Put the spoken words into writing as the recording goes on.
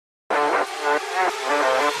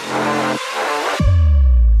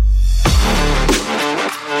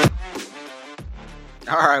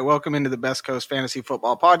All right, welcome into the Best Coast Fantasy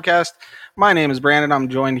Football Podcast. My name is Brandon. I'm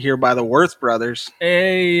joined here by the Worth brothers.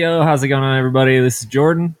 Hey, yo, how's it going on, everybody? This is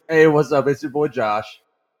Jordan. Hey, what's up? It's your boy Josh.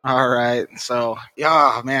 All right, so,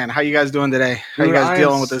 man, how you guys doing today? How you guys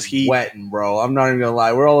dealing with this heat? Sweating, bro. I'm not even going to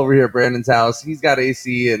lie. We're all over here at Brandon's house. He's got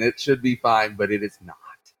AC, and it should be fine, but it is not.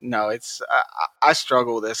 No, it's I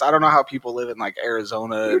struggle with this. I don't know how people live in, like,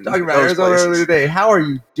 Arizona. We were talking about Arizona earlier today. How are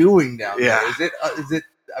you doing down there? Is it?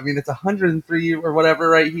 I mean, it's 103 or whatever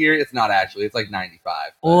right here. It's not actually. It's like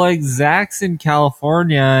 95. Well, like Zach's in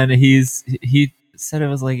California, and he said it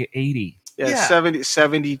was like 80. Yeah.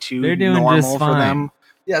 72 They're doing normal just fine for them.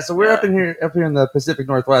 Yeah, so we're up here in the Pacific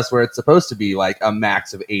Northwest where it's supposed to be like a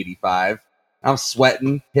max of 85. I'm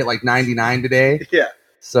sweating. Hit like 99 today. Yeah.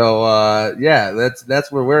 So that's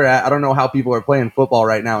where we're at. I don't know how people are playing football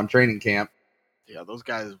right now in training camp. Yeah, those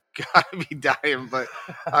guys gotta be dying, but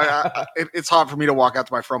it's hard for me to walk out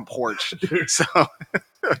to my front porch, dude. So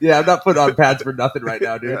yeah, I'm not putting on pads for nothing right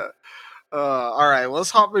now, dude. Yeah. All right, let's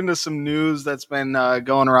hop into some news that's been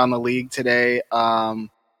going around the league today.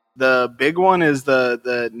 The big one is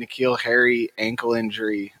the N'Keal Harry ankle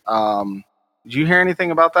injury. Did you hear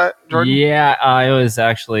anything about that, Jordan? Yeah, it was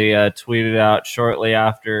actually tweeted out shortly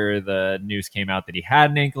after the news came out that he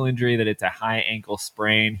had an ankle injury, that it's a high ankle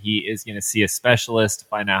sprain. He is going to see a specialist to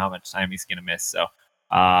find out how much time he's going to miss. So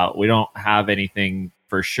we don't have anything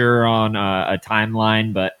for sure on a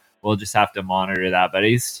timeline, but we'll just have to monitor that. But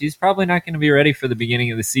he's probably not going to be ready for the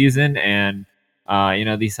beginning of the season, and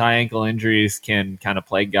these high ankle injuries can kind of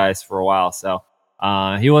plague guys for a while. So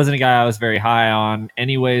he wasn't a guy I was very high on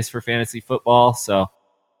anyways for fantasy football. So,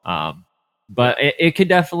 but it could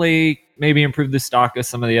definitely maybe improve the stock of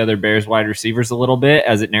some of the other Bears wide receivers a little bit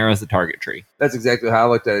as it narrows the target tree. That's exactly how I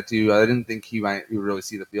looked at it too. I didn't think he would really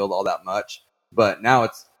see the field all that much, but now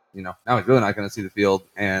it's, now he's really not going to see the field.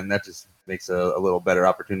 And that just makes a little better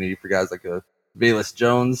opportunity for guys like a Velus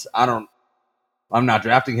Jones. I'm not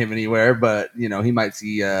drafting him anywhere, but he might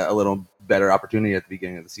see a little better opportunity at the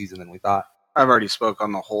beginning of the season than we thought. I've already spoke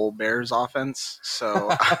on the whole Bears offense,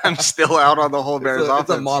 so I'm still out on the whole Bears offense.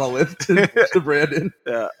 It's a monolith to Brandon.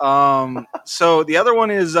 Yeah. So the other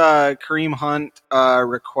one is Kareem Hunt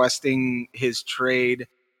requesting his trade.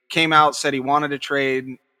 Came out, said he wanted to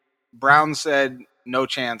trade. Brown said, "No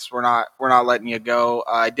chance. We're not letting you go."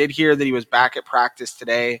 I did hear that he was back at practice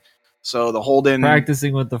today. So the hold-in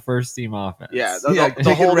practicing with the first team offense. Yeah,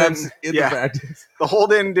 the hold-in in the practice. The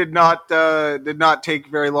hold-in did not take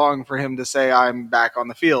very long for him to say I'm back on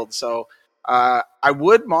the field. So I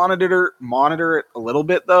would monitor it a little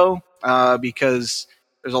bit though, because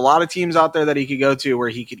there's a lot of teams out there that he could go to where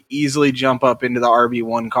he could easily jump up into the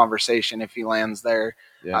RB1 conversation if he lands there.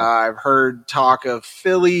 Yeah. I've heard talk of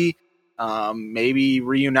Philly, maybe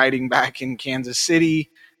reuniting back in Kansas City.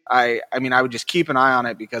 I mean, I would just keep an eye on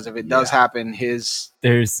it because if it does happen,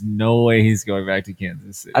 there's no way he's going back to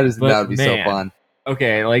Kansas City. I just think that would be so fun.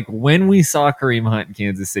 Okay, like when we saw Kareem Hunt in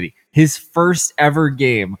Kansas City, his first ever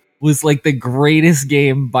game was like the greatest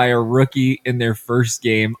game by a rookie in their first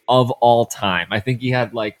game of all time. I think he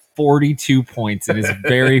had like 42 points in his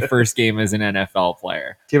very first game as an NFL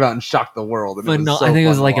player. Came out and shocked the world. I think it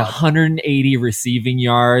was like 180 receiving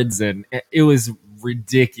yards, and it was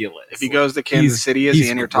ridiculous. If he goes to Kansas City, is he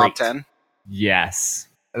in your top 10? Yes.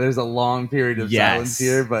 There's a long period of silence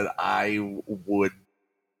here, but I would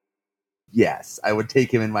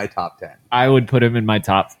take him in my top 10. I would put him in my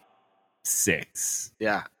top 6.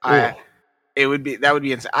 Yeah. That would be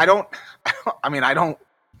insane. I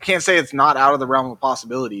can't say it's not out of the realm of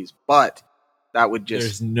possibilities, but that would just...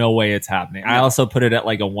 There's no way it's happening. No. I also put it at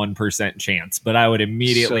like a 1% chance, but I would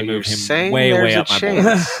immediately move him way up my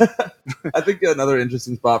board. I think another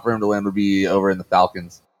interesting spot for him to land would be over in the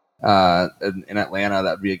Falcons. In Atlanta,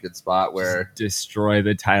 that'd be a good spot where... Just destroy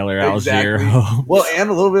the Tyler Algier hopes. Well, and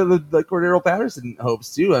a little bit of the Cordero Patterson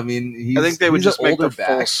hopes, too. I mean, I think they would just make the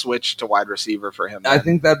full switch to wide receiver for him. I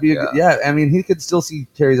think that'd be I mean, he could still see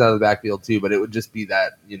carries out of the backfield, too, but it would just be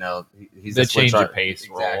that, he's the change of pace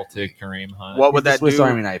role to Kareem Hunt. What would that do?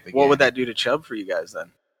 What would that do to Chubb for you guys,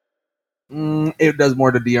 then? It does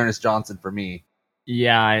more to Dearness Johnson for me.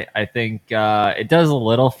 Yeah, I think it does a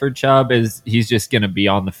little for Chubb, as he's just going to be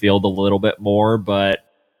on the field a little bit more. But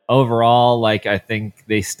overall, like, I think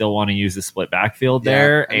they still want to use the split backfield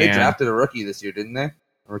there. And they drafted a rookie this year, didn't they? A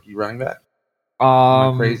rookie running back?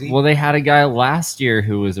 Crazy? Well, they had a guy last year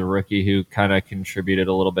who was a rookie who kind of contributed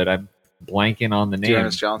a little bit. I'm blanking on the name.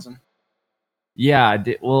 Dearness Johnson? Yeah,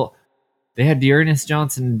 they had Dearness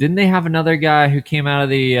Johnson. Didn't they have another guy who came out of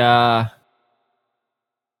the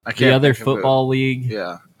other football league?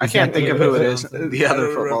 Yeah. I can't think of who it is, the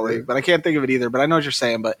other football league, but I can't think of it either. But I know what you're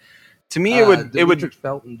saying. But To me, it would.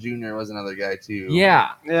 Felton Jr. was another guy too.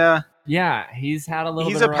 Yeah. Yeah. Yeah, he's had a little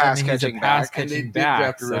He's bit of a run, pass and he's a catching pass back. And they catching did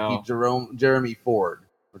back. draft a rookie, Jeremy Ford.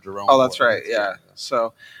 Or Jerome Oh, that's Ford. right. Yeah.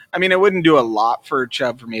 So, I mean, it wouldn't do a lot for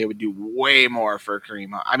Chubb for me. It would do way more for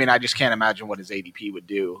Kareem Hunt. I mean, I just can't imagine what his ADP would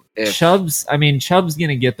do. Chubb's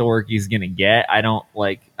gonna get the work he's gonna get. I don't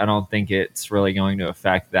think it's really going to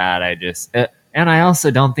affect that. And I also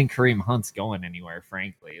don't think Kareem Hunt's going anywhere,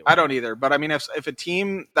 frankly. I don't either. But I mean, if a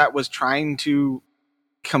team that was trying to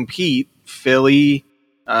compete, Philly,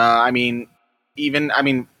 even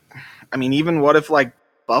what if like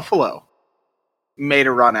Buffalo made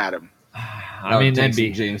a run at him? I mean, that'd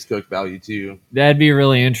be James Cook value too. That'd be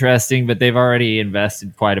really interesting, but they've already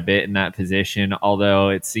invested quite a bit in that position. Although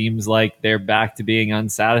it seems like they're back to being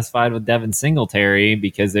unsatisfied with Devin Singletary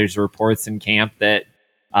because there's reports in camp that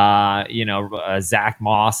Zach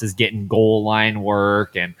Moss is getting goal line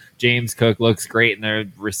work and James Cook looks great in their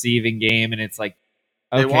receiving game, and it's like,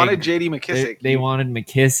 okay, they wanted J.D. McKissick. They wanted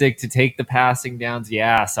McKissick to take the passing downs.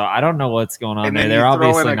 Yeah, so I don't know what's going on there. They're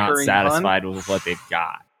obviously not satisfied with what they've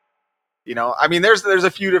got. I mean, there's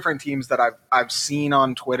a few different teams that I've seen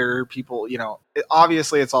on Twitter. People,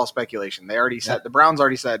 obviously it's all speculation. They already said the Browns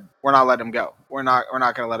already said we're not letting him go. We're not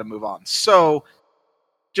going to let him move on. So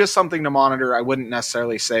just something to monitor. I wouldn't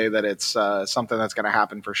necessarily say that it's something that's going to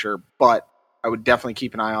happen for sure, but I would definitely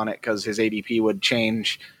keep an eye on it because his ADP would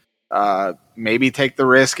change. Maybe take the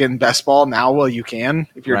risk in best ball now while you can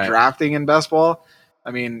if you're drafting in best ball. I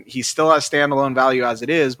mean, he still has standalone value as it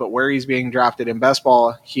is, but where he's being drafted in best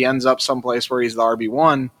ball, he ends up someplace where he's the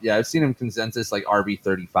RB1. Yeah, I've seen him consensus like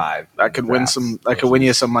RB35. That could win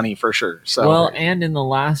you some money for sure. So and in the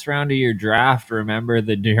last round of your draft, remember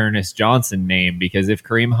the Dearness Johnson name, because if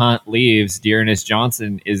Kareem Hunt leaves, Dearness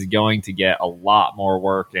Johnson is going to get a lot more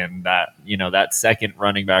work, and that second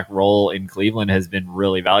running back role in Cleveland has been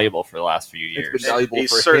really valuable for the last few years. It's been valuable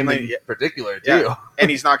for him in particular too. Yeah. And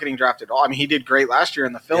he's not getting drafted at all. I mean, he did great last year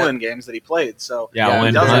in the fill-in games that he played. So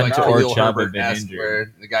when Hunt or Chubb have been injured,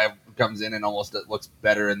 where the guy comes in and almost looks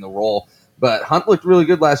better in the role. But Hunt looked really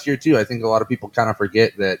good last year too. I think a lot of people kind of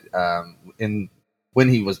forget that when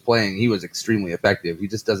he was playing, he was extremely effective. He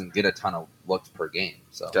just doesn't get a ton of looks per game.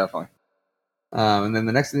 So definitely. And then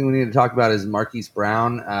the next thing we need to talk about is Marquise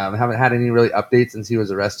Brown. Haven't had any really updates since he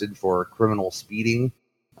was arrested for criminal speeding.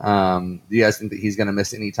 Do you guys think that he's going to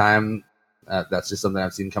miss any time? That's just something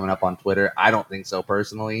I've seen coming up on Twitter. I don't think so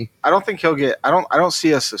personally. I don't think he'll get. I don't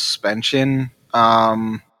see a suspension.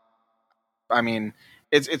 I mean,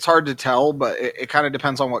 it's hard to tell, but it kind of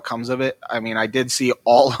depends on what comes of it. I mean, I did see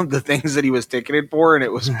all of the things that he was ticketed for, and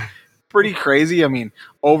it was pretty crazy. I mean,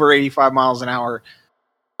 over 85 miles an hour,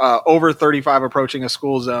 over 35 approaching a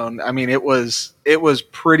school zone. I mean, it was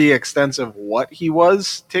pretty extensive what he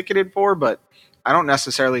was ticketed for, but I don't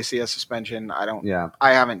necessarily see a suspension. I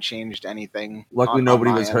haven't changed anything. Luckily,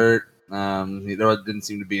 nobody was hurt. There didn't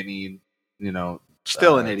seem to be any,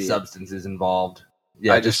 still an idiot substances involved.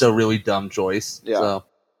 Yeah, just a really dumb choice. Yeah. So,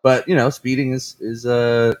 but speeding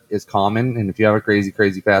is common, and if you have a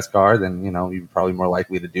crazy fast car, then you're probably more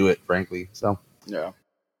likely to do it. Frankly, so yeah.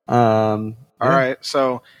 All right,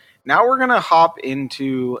 so now we're gonna hop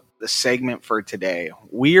into the segment for today.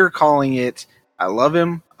 We are calling it "I love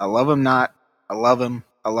him, I love him not." I love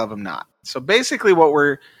him not. So basically what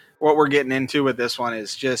we're getting into with this one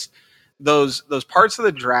is just those parts of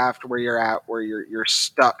the draft where you're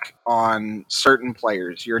stuck on certain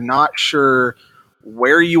players. You're not sure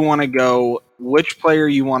where you want to go, which player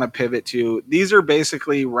you want to pivot to. These are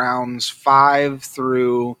basically rounds 5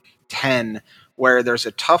 through 10 where there's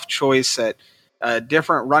a tough choice at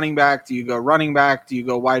different running back. Do you go running back? Do you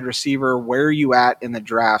go wide receiver? Where are you at in the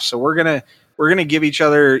draft? So we're going to give each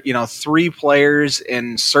other, 3 players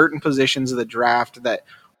in certain positions of the draft that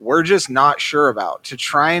we're just not sure about to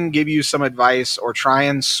try and give you some advice or try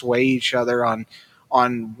and sway each other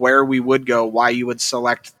on where we would go, why you would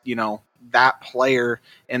select, that player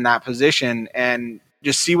in that position, and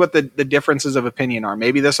just see what the differences of opinion are.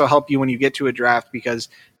 Maybe this will help you when you get to a draft because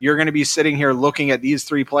you're going to be sitting here looking at these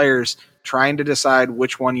 3 players, trying to decide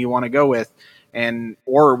which one you want to go with.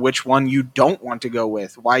 Or which one you don't want to go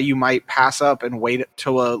with, why you might pass up and wait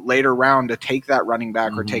till a later round to take that running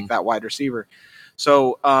back or take that wide receiver.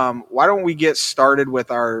 So why don't we get started with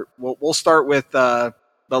we'll start with the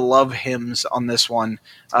love hymns on this one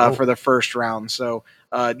for the first round. So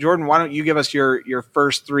Jordan, why don't you give us your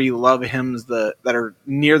first 3 love hymns that are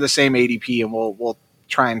near the same ADP, and we'll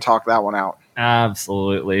try and talk that one out.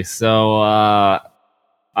 Absolutely. So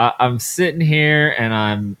I'm sitting here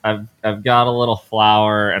and I've got a little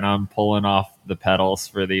flower and I'm pulling off the petals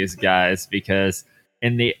for these guys because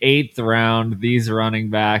in the 8th round, these running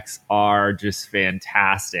backs are just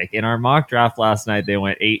fantastic. In our mock draft last night, they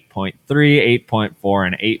went 8.3, 8.4,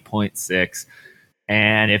 and 8.6.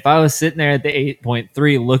 And if I was sitting there at the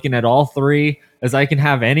 8.3 looking at all three as I can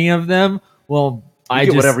have any of them, well, you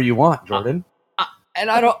get whatever you want, Jordan.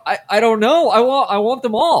 I don't know. I want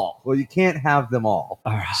them all. Well, you can't have them all.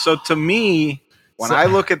 So to me, when I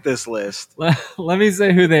look at this list, let me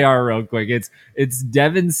say who they are real quick. It's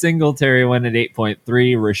Devin Singletary went at 8.3,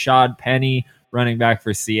 Rashad Penny, running back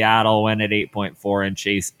for Seattle, went at 8.4, and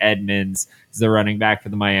Chase Edmonds is the running back for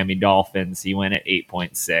the Miami Dolphins. He went at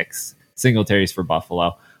 8.6. Singletary's for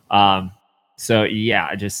Buffalo. So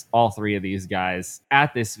yeah, just all three of these guys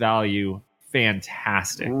at this value,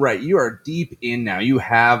 fantastic. Right, you are deep in now. You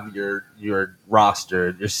have your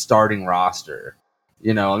roster, your starting roster.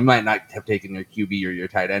 You know, you might not have taken your QB or your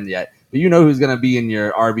tight end yet, but you know who's going to be in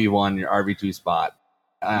your RB1, your RB2 spot.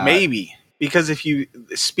 Maybe, because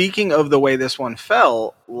speaking of the way this one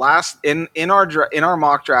fell, in our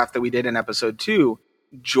mock draft that we did in episode 2,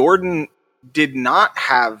 Jordan did not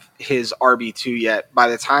have his RB2 yet by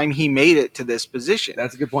the time he made it to this position.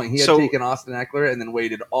 That's a good point. He had taken Austin Eckler and then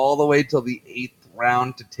waited all the way till the 8th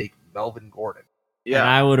round to take Melvin Gordon. Yeah, and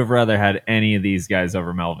I would have rather had any of these guys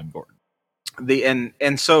over Melvin Gordon.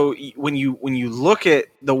 So when you look at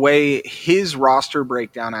the way his roster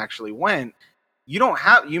breakdown actually went,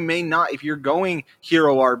 you may not, if you're going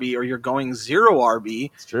hero RB or you're going zero RB,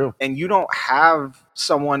 it's true, and you don't have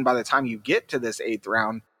someone by the time you get to this 8th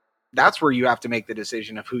round, that's where you have to make the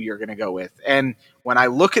decision of who you're going to go with. And when I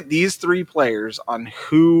look at these three players on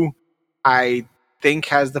who I think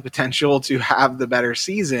has the potential to have the better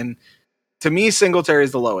season, to me, Singletary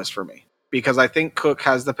is the lowest for me, because I think Cook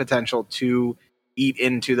has the potential to eat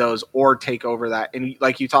into those or take over that. And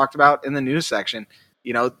like you talked about in the news section,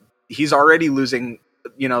 you know, he's already losing,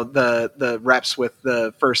 you know, the reps with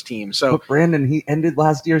the first team. So but Brandon, he ended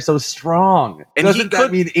last year so strong. And doesn't that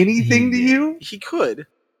mean anything to you? He could,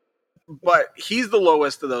 but he's the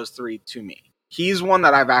lowest of those three to me. He's one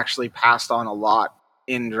that I've actually passed on a lot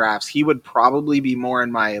in drafts. He would probably be more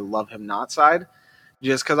in my love him not side,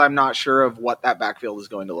 just because I'm not sure of what that backfield is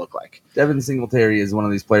going to look like. Devin Singletary is one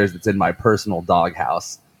of these players that's in my personal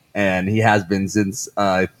doghouse, and he has been since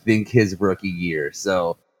I think his rookie year.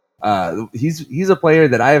 So he's a player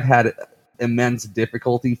that I have had immense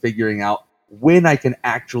difficulty figuring out when I can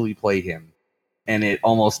actually play him, and it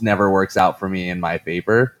almost never works out for me in my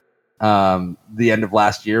favor. The end of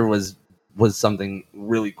last year was something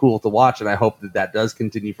really cool to watch, and I hope that does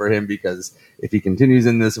continue for him, because if he continues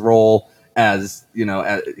in this role, as you know,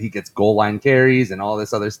 as he gets goal line carries and all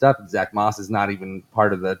this other stuff, Zach Moss is not even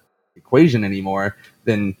part of the equation anymore,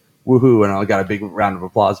 then woohoo, and I got a big round of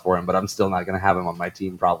applause for him, but I'm still not going to have him on my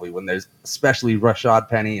team probably when there's especially Rashad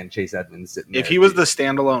Penny and Chase Edmonds sitting there. If he was the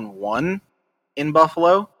standalone one in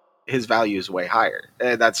Buffalo, his value is way higher.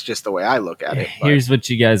 That's just the way I look at it. Here's what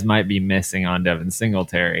you guys might be missing on Devin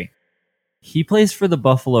Singletary. He plays for the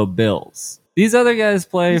Buffalo Bills. These other guys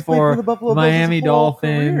play for the Miami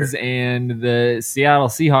Dolphins and the Seattle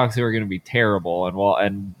Seahawks, who are going to be terrible.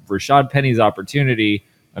 And Rashad Penny's opportunity,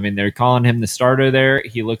 I mean, they're calling him the starter there.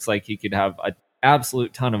 He looks like he could have an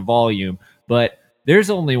absolute ton of volume, but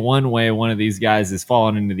there's only one way one of these guys is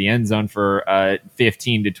falling into the end zone for a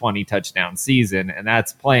 15 to 20 touchdown season, and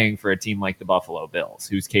that's playing for a team like the Buffalo Bills,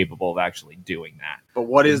 who's capable of actually doing that. But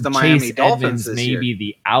what is the Miami Dolphins this year? Maybe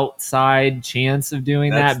the outside chance of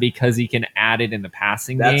doing that because he can add it in the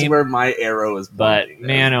passing game. That's where my arrow is pointing. But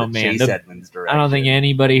man, oh man, Chase Edmonds direction. I don't think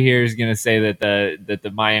anybody here is going to say that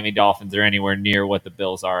the Miami Dolphins are anywhere near what the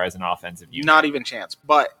Bills are as an offensive unit. Not even chance.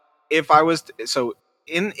 But if I was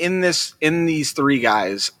in these three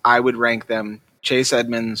guys, I would rank them Chase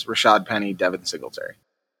Edmonds, Rashad Penny, Devin Singletary.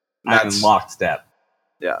 I'm in lockstep.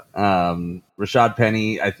 Yeah. Rashad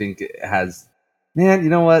Penny, I think, has... Man, you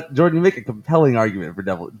know what? Jordan, you make a compelling argument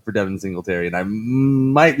for Devin Singletary, and I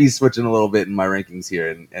might be switching a little bit in my rankings here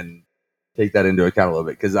and take that into account a little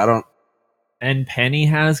bit, because I don't... And Penny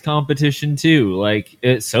has competition too.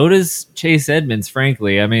 So does Chase Edmonds,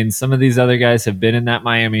 frankly. I mean, some of these other guys have been in that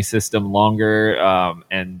Miami system longer,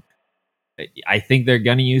 and I think they're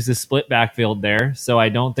going to use a split backfield there. So I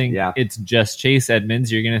don't think it's just Chase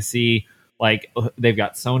Edmonds. You're going to see, they've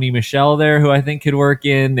got Sony Michel there, who I think could work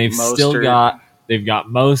in. They've got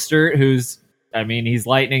Mostert, who's, I mean, he's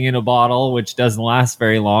lightning in a bottle, which doesn't last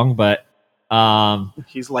very long, but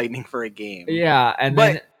he's lightning for a game. Yeah,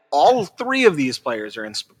 then all three of these players are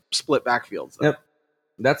in split backfields, though. Yep.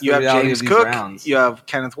 That's you the have James Cook, rounds. You have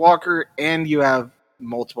Kenneth Walker, and you have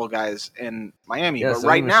multiple guys in Miami. Yeah, but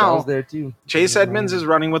right now, there too. Chase Edmonds is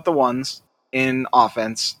running with the ones in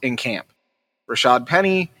offense in camp. Rashad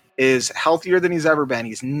Penny is healthier than he's ever been.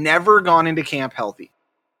 He's never gone into camp healthy.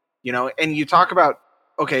 And you talk about,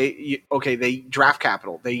 they draft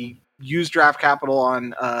capital. They use draft capital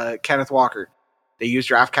on Kenneth Walker. They used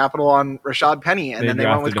draft capital on Rashad Penny, and then they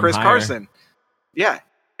went with Chris Carson. Yeah,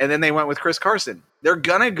 and then they went with Chris Carson. They're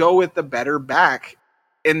going to go with the better back,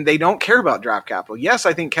 and they don't care about draft capital. Yes,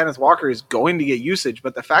 I think Kenneth Walker is going to get usage,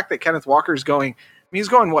 but the fact that Kenneth Walker is going, he's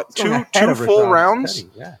going, two full rounds?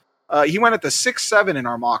 Penny, yeah. He went at the 6-7 in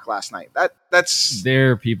our mock last night. That's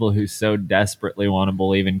There are people who so desperately want to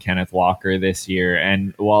believe in Kenneth Walker this year,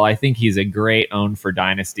 and while I think he's a great own for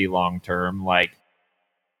Dynasty long term,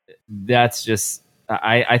 that's just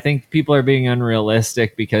I think people are being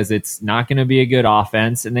unrealistic because it's not going to be a good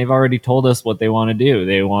offense, and they've already told us what they want to do.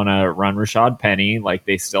 They want to run Rashad Penny,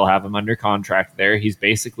 they still have him under contract there. He's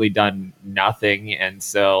basically done nothing, and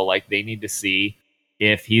so they need to see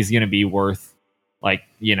if he's going to be worth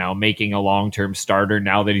making a long-term starter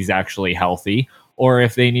now that he's actually healthy, or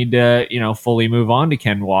if they need to, fully move on to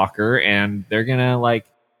Ken Walker, and they're gonna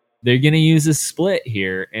use a split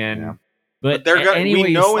here. And yeah. But they're gonna.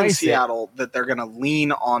 We know in Seattle that they're gonna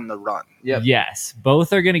lean on the run. Yep. Yes,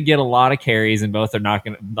 both are gonna get a lot of carries, and both are not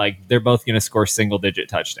gonna they're both gonna score single-digit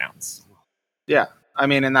touchdowns. Yeah, I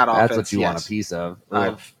mean, in that offense, that's what you want a piece of.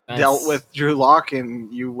 I've dealt with Drew Lock,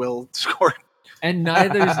 and you will score. And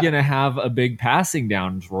neither's going to have a big passing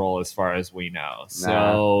downs role as far as we know.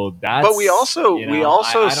 So that's. But we also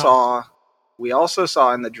saw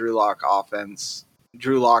in the Drew Lock offense,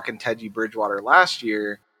 Drew Lock and Teddy Bridgewater last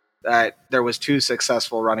year, that there was 2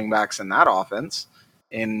 successful running backs in that offense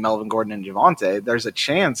in Melvin Gordon and Javonte. There's a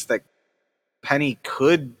chance that Penny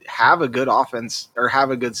could have a good offense or have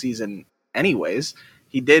a good season anyways.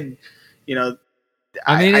 He did,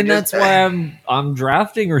 that's why I'm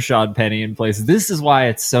drafting Rashad Penny in place. This is why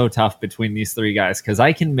it's so tough between these 3 guys, because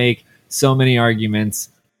I can make so many arguments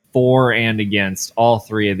for and against all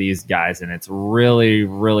 3 of these guys, and it's really,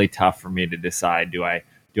 really tough for me to decide. Do I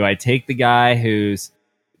take the guy who's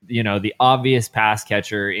the obvious pass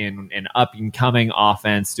catcher in an up and coming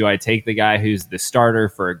offense? Do I take the guy who's the starter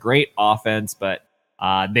for a great offense, but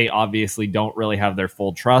they obviously don't really have their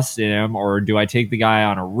full trust in him? Or do I take the guy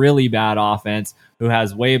on a really bad offense who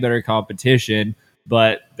has way better competition,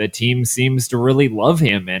 but the team seems to really love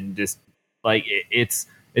him? And just it's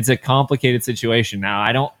a complicated situation.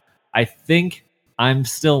 Now, I think I'm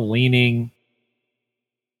still leaning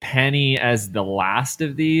Penny as the last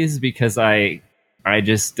of these because I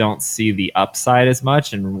just don't see the upside as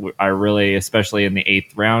much. And I really, especially in the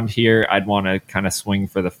 8th round here, I'd want to kind of swing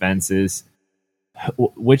for the fences.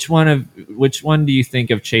 Which one do you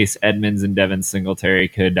think of Chase Edmonds and Devin Singletary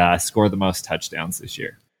could score the most touchdowns this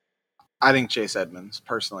year? I think Chase Edmonds,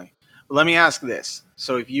 personally. But let me ask this.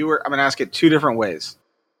 So I'm going to ask it 2 different ways.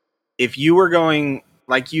 If you were going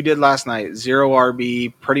like you did last night, 0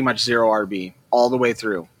 RB, pretty much 0 RB all the way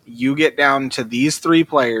through, you get down to these 3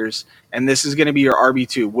 players, and this is going to be your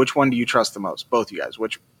RB2. Which one do you trust the most? Both you guys.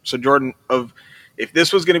 So Jordan, if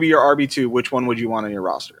this was going to be your RB2, which one would you want on your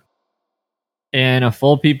roster? In a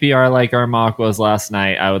full PPR like our mock was last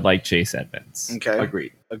night, I would like Chase Edmonds. Okay.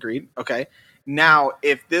 Agreed. Okay. Now,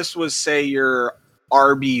 if this was, say, your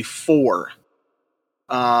RB4,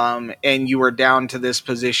 and you were down to this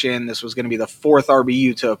position, this was going to be the 4th RB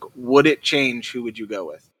you took, would it change? Who would you go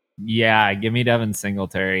with? Yeah, give me Devin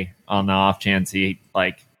Singletary on the off chance he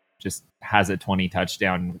just has a 20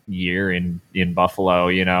 touchdown year in Buffalo.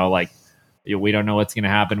 We don't know what's going to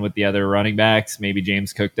happen with the other running backs. Maybe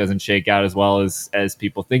James Cook doesn't shake out as well as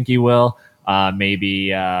people think he will. Maybe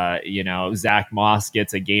Zach Moss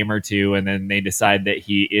gets a game or 2, and then they decide that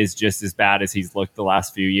he is just as bad as he's looked the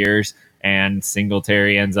last few years, and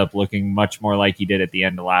Singletary ends up looking much more like he did at the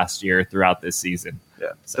end of last year throughout this season. Yeah.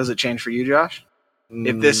 So. Does it change for you, Josh?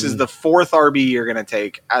 If this is the 4th RB you're going to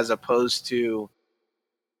take as opposed to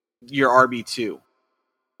your RB2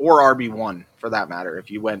 or RB1 for that matter, if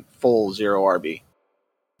you went full 0 RB,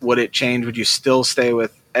 would it change? Would you still stay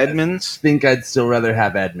with Edmonds? I think I'd still rather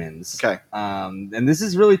have Edmonds. Okay. And this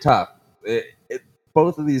is really tough.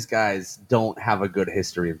 Both of these guys don't have a good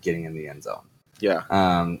history of getting in the end zone.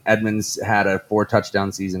 Yeah. Edmonds had a 4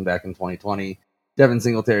 touchdown season back in 2020. Devin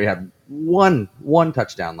Singletary had one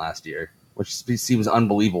touchdown last year, which seems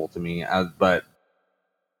unbelievable to me. But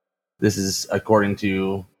this is according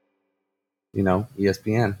to,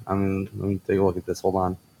 ESPN. I mean, let me take a look at this. Hold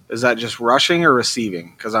on. Is that just rushing or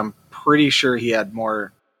receiving? Because I'm pretty sure he had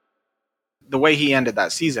more. The way he ended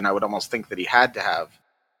that season, I would almost think that he had to have.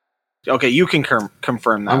 Okay, you can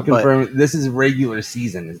confirm that. I'm confirming. This is regular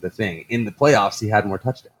season is the thing. In the playoffs, he had more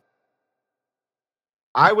touchdowns.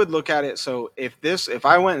 I would look at it. So if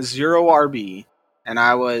I went 0 RB and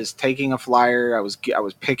I was taking a flyer, I was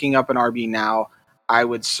picking up an RB now, I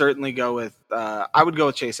would certainly go with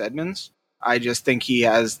Chase Edmonds. I just think he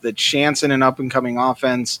has the chance in an up and coming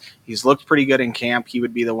offense. He's looked pretty good in camp. He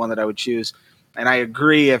would be the one that I would choose. And I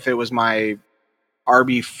agree, if it was my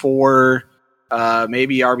RB4,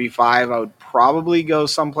 maybe RB5, I would probably go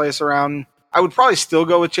someplace around. I would probably still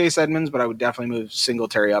go with Chase Edmonds, but I would definitely move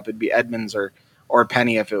Singletary up. It'd be Edmonds or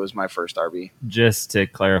Penny if it was my first RB. Just to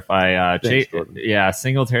clarify, Thanks,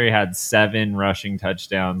 Singletary had 7 rushing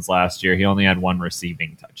touchdowns last year. He only had 1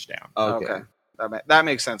 receiving touchdown. Okay. That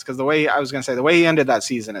makes sense, because the way he ended that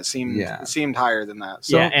season, it seemed higher than that.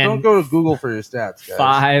 So don't go to Google for your stats,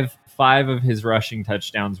 guys. Five of his rushing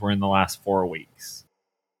touchdowns were in the last 4 weeks.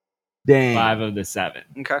 Dang. 5 of the 7.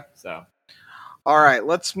 Okay. So, all right,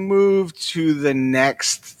 let's move to the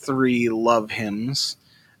next 3 love hymns.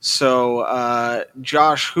 So,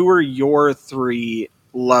 Josh, who are your 3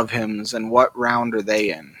 love hymns, and what round are they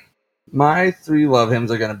in? My 3 love hymns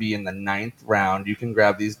are going to be in the 9th round. You can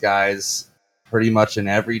grab these guys pretty much in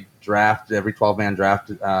every draft, every 12-man draft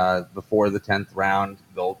before the 10th round.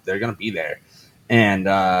 They're going to be there. And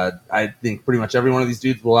I think pretty much every one of these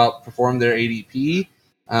dudes will outperform their ADP.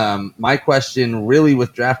 My question really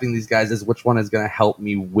with drafting these guys is which one is going to help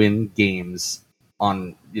me win games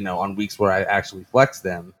on weeks where I actually flex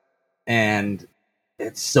them. And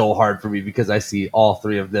it's so hard for me because I see all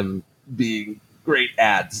 3 of them being great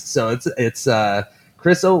ads. So it's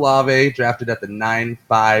Chris Olave drafted at the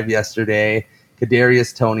 9-5 yesterday,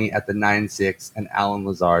 Kadarius Toney at the 9-6, and Alan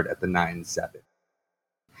Lazard at the 9-7.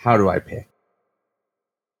 How do I pick?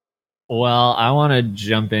 well, I want to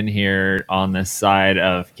jump in here on the side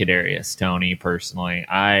of Kadarius Toney personally.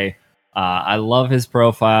 I love his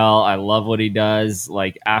profile. I love what he does.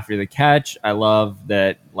 Like after the catch, I love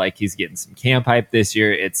that. Like he's getting some camp hype this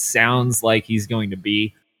year. It sounds like he's going to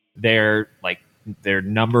be their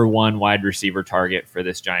number 1 wide receiver target for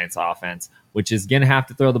this Giants offense, which is going to have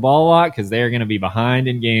to throw the ball a lot because they're going to be behind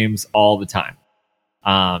in games all the time.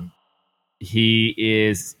 He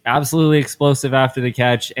is absolutely explosive after the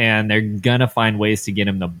catch, and they're going to find ways to get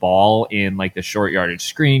him the ball in like the short yardage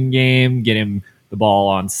screen game, get him the ball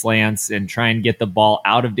on slants, and try and get the ball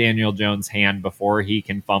out of Daniel Jones' hand before he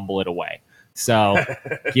can fumble it away. So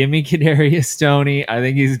give me Kadarius Toney. I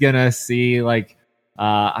think he's going to see like,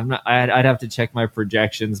 I'd have to check my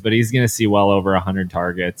projections, but he's going to see well over 100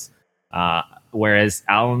 targets. Whereas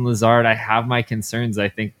Alan Lazard, I have my concerns. I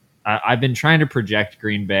think I've been trying to project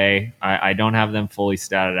Green Bay. I don't have them fully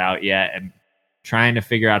statted out yet, and trying to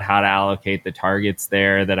figure out how to allocate the targets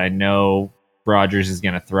there that I know Rodgers is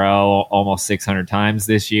going to throw almost 600 times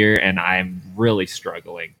this year, and I'm really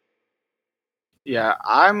struggling. Yeah,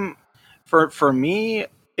 for me,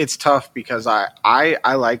 it's tough because I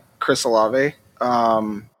like Chris Olave.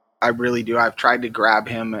 I really do. I've tried to grab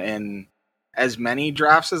him in as many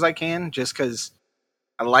drafts as I can just because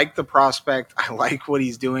I like the prospect. I like what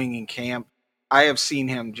he's doing in camp. I have seen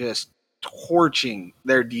him just torching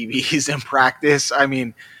their DBs in practice. I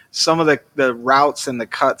mean, some of the routes and the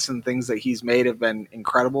cuts and things that he's made have been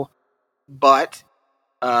incredible. But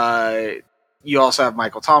you also have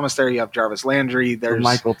Michael Thomas there. You have Jarvis Landry. The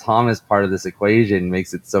Michael Thomas part of this equation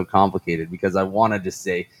makes it so complicated because I want to just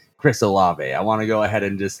say Chris Olave. I want to go ahead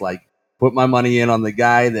and just like put my money in on the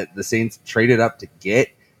guy that the Saints traded up to get.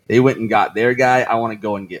 They went and got their guy. I want to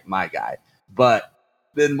go and get my guy. But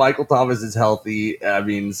then Michael Thomas is healthy, I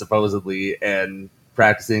mean, supposedly, and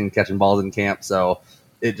practicing catching balls in camp. So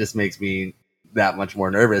it just makes me that much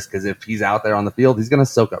more nervous because if he's out there on the field, he's going to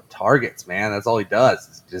soak up targets, man. That's all he does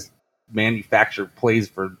is just manufacture plays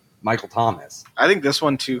for Michael Thomas. I think this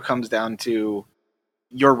one, too, comes down to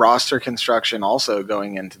your roster construction also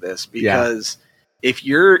going into this because if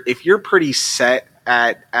you're pretty set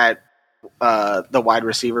at the wide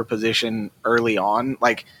receiver position early on,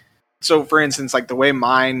 like, so for instance, like the way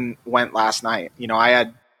mine went last night, I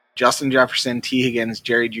had Justin Jefferson, T. Higgins,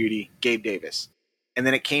 Jerry Jeudy, Gabe Davis. And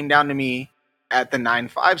then it came down to me at the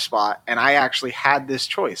 9-5 spot, and I actually had this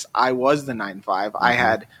choice. I was the 9-5. Mm-hmm. I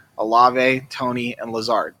had Olave, Toney, and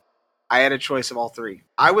Lazard. I had a choice of all 3.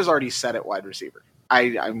 I was already set at wide receiver.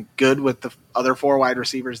 I'm good with the other 4 wide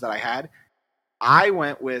receivers that I had. I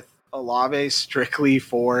went with Olave strictly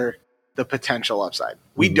for the potential upside.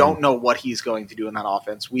 We don't know what he's going to do in that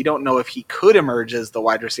offense. We don't know if he could emerge as the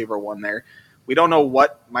wide receiver 1 there. We don't know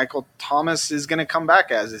what Michael Thomas is going to come back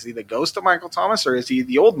as. Is he the ghost of Michael Thomas, or is he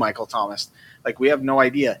the old Michael Thomas? Like, we have no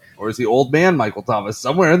idea. Or is he old man Michael Thomas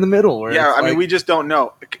somewhere in the middle? Where I mean, we just don't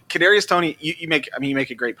know. Kadarius Toney, you make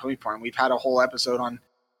a great point for him. We've had a whole episode on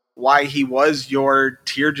why he was your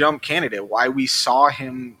tier jump candidate, why we saw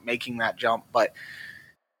him making that jump. But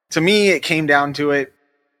to me, it came down to it.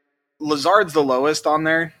 Lazard's the lowest on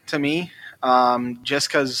there to me, just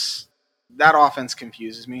because that offense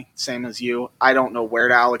confuses me. Same as you. I don't know where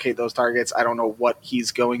to allocate those targets. I don't know what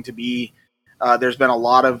he's going to be. There's been a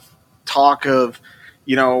lot of talk of,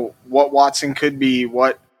 what Watson could be,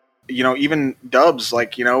 what, even Dubs,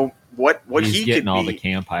 like, what he's he getting could all be. the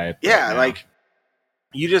camp hype. Yeah, right now. like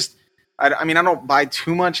you just. I mean, I don't buy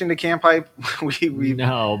too much into camp hype.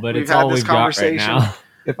 No, but we've it's had all this we've got right conversation. now.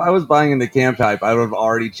 If I was buying into camp hype, I would have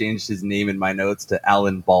already changed his name in my notes to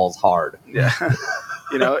Alan Balls Hard. Yeah.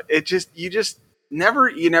 You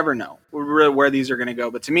never know where these are going to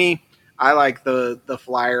go. But to me, I like the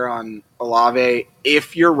flyer on Olave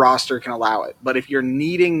if your roster can allow it. But if you're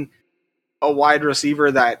needing a wide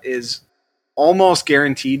receiver that is almost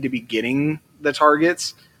guaranteed to be getting the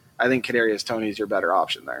targets, I think Kadarius Toney is your better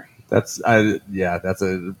option there. That's a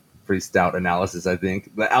pretty stout analysis, I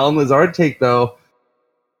think. The Alan Lazard take, though,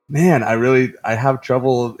 man, I have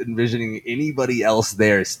trouble envisioning anybody else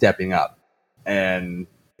there stepping up. And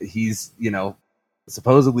he's,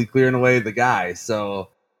 supposedly clearing away the guy. So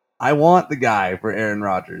I want the guy for Aaron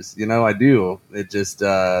Rodgers. I do. It just,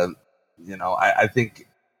 I think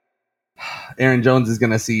Aaron Jones is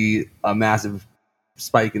going to see a massive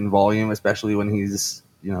spike in volume, especially when he's,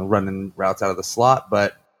 running routes out of the slot.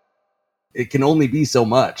 But it can only be so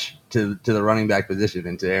much to the running back position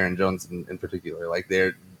and to Aaron Jones in particular. Like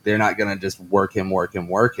they're not going to just work him.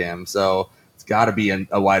 So it's got to be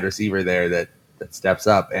a wide receiver there that steps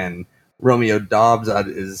up. And Romeo Dobbs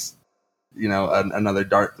is, another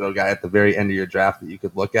dart throw guy at the very end of your draft that you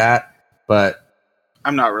could look at. But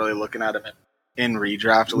I'm not really looking at him in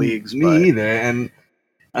redraft leagues. Me either. And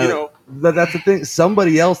that's the thing.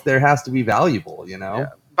 Somebody else there has to be valuable. Yeah.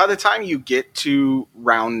 By the time you get to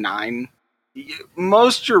round 9,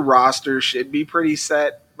 most your roster should be pretty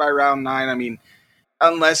set by round 9. I mean,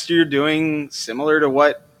 unless you're doing similar to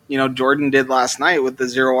what Jordan did last night with the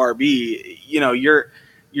 0 RB,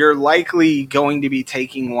 you're likely going to be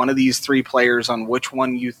taking one of these 3 players on which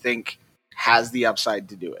one you think has the upside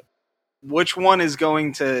to do it. Which one is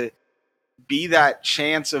going to be that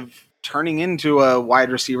chance of turning into a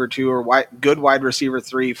wide receiver 2 or good wide receiver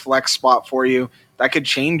 3 flex spot for you that could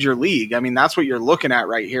change your league. I mean, that's what you're looking at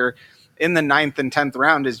right here in the 9th and 10th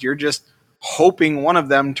round is you're just hoping one of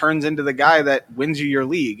them turns into the guy that wins you your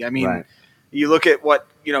league. I mean, right. You look at what,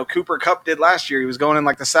 Cooper Kupp did last year. He was going in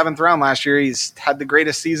like the 7th round last year. He's had the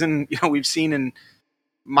greatest season, we've seen in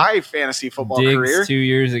my fantasy football career. 2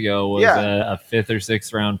 years ago was a 5th or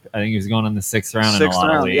 6th round. I think he was going in the 6th round in a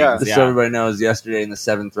lot of leagues. Yeah. Just so everybody knows, yesterday in the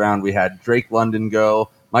 7th round, we had Drake London go,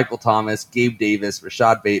 Michael Thomas, Gabe Davis,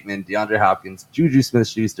 Rashad Bateman, DeAndre Hopkins, Juju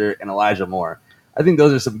Smith-Schuster, and Elijah Moore. I think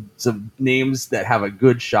those are some names that have a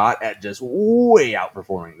good shot at just way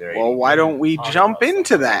outperforming their. Well, why don't we jump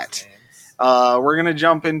into that? We're gonna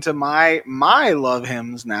jump into my love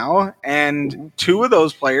hymns now, and 2 of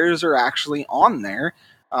those players are actually on there.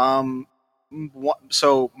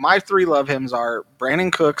 So my 3 love hymns are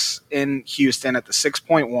Brandon Cooks in Houston at the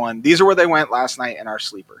 6.1. These are where they went last night in our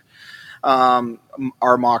sleeper,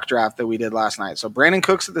 our mock draft that we did last night. So Brandon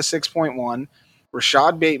Cooks at the 6.1.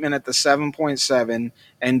 Rashad Bateman at the 7.7,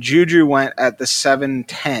 and Juju went at the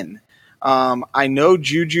 7.10. I know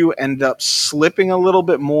Juju ended up slipping a little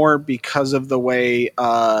bit more because of the way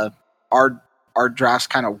our drafts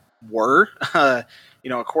kind of were. A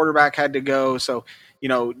quarterback had to go, so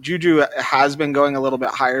Juju has been going a little bit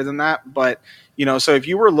higher than that. But so if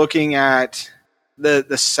you were looking at the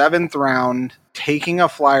 7th round, taking a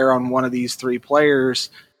flyer on one of these 3 players,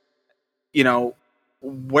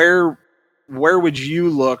 where would you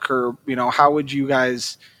look, or how would you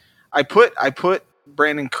guys? I put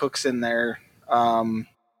Brandon Cooks in there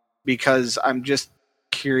because I'm just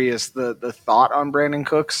curious the thought on Brandon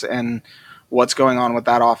Cooks and what's going on with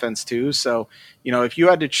that offense too. So if you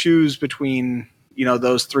had to choose between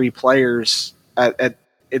those 3 players at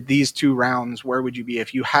these 2 rounds, where would you be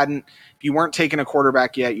if you weren't taking a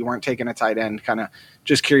quarterback yet, you weren't taking a tight end? Kind of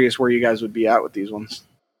just curious where you guys would be at with these ones.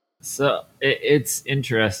 So it's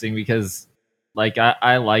interesting because. Like,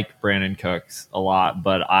 I like Brandon Cooks a lot,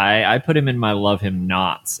 but I put him in my love him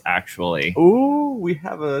nots, actually. Ooh, we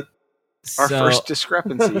have our first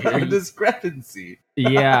discrepancy here. Discrepancy.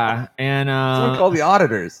 Yeah, and someone call the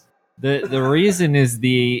auditors. The reason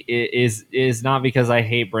is not because I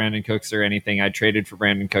hate Brandon Cooks or anything. I traded for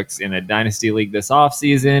Brandon Cooks in a dynasty league this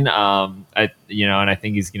offseason. And I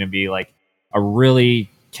think he's going to be like a really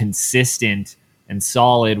consistent and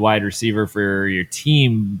solid wide receiver for your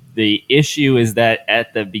team. The issue is that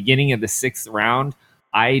at the beginning of the 6th round,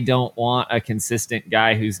 I don't want a consistent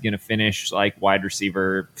guy who's going to finish like wide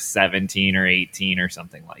receiver 17 or 18 or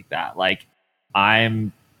something like that. Like,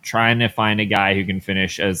 I'm trying to find a guy who can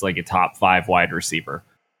finish as like a top 5 wide receiver.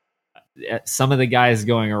 Some of the guys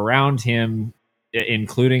going around him,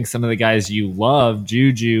 including some of the guys you love,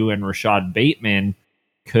 Juju and Rashad Bateman,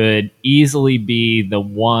 could easily be the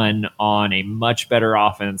one on a much better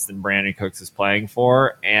offense than Brandon Cooks is playing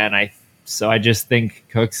for. And I just think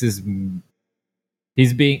Cooks is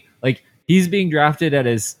he's being drafted at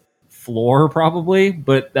his floor probably,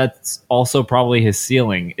 but that's also probably his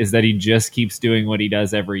ceiling, is that he just keeps doing what he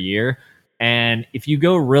does every year. And if you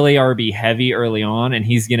go really RB heavy early on and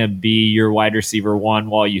he's going to be your wide receiver 1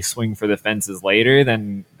 while you swing for the fences later,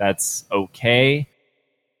 then that's okay.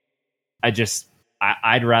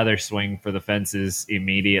 I'd rather swing for the fences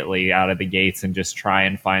immediately out of the gates and just try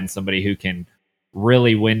and find somebody who can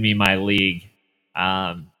really win me my league.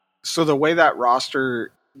 So the way that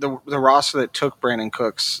roster, the roster that took Brandon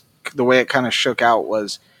Cooks, the way it kind of shook out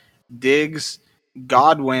was Diggs,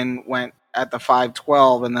 Godwin went at the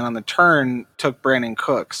 5-12, and then on the turn took Brandon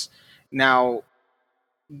Cooks. Now,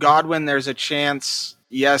 Godwin, there's a chance,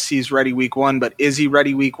 yes, he's ready week 1, but is he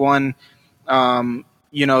ready week 1?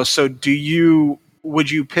 So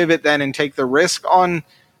would you pivot then and take the risk on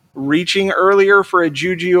reaching earlier for a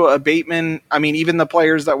Juju, a Bateman? I mean, even the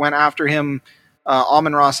players that went after him,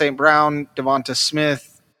 Amon-Ra St. Brown, Devonta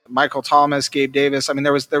Smith, Michael Thomas, Gabe Davis. I mean,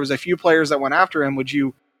 there was a few players that went after him. Would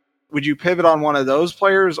you pivot on one of those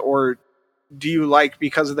players, or do you like,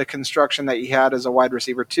 because of the construction that he had as a wide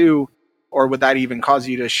receiver 2, or would that even cause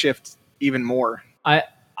you to shift even more?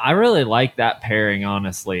 I really like that pairing,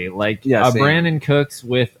 honestly. Like, same. Brandon Cooks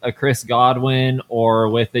with a Chris Godwin, or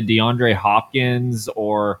with a DeAndre Hopkins,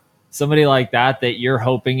 or somebody like that you're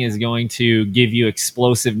hoping is going to give you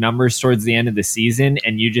explosive numbers towards the end of the season,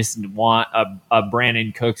 and you just want a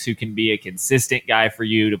Brandon Cooks who can be a consistent guy for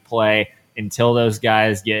you to play until those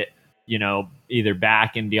guys get, either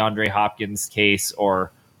back in DeAndre Hopkins' case,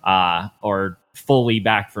 or fully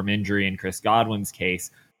back from injury in Chris Godwin's case.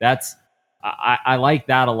 I like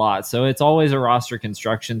that a lot. So it's always a roster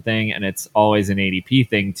construction thing, and it's always an ADP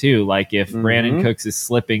thing too. Like, if Brandon Cooks is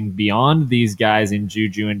slipping beyond these guys in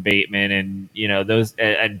Juju and Bateman, and those,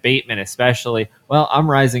 and Bateman especially, well, I'm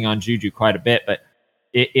rising on Juju quite a bit, but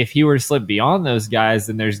if he were to slip beyond those guys,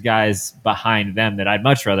 then there's guys behind them that I'd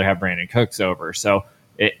much rather have Brandon Cooks over. So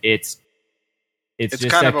it's just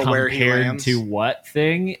kind a of a where he compared lands to what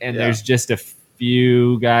thing, and there's just a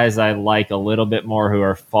few guys I like a little bit more who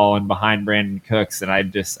are falling behind Brandon Cooks, and I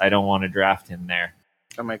don't want to draft him there.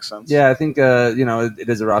 That makes sense. Yeah, I think it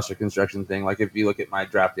is a roster construction thing. Like, if you look at my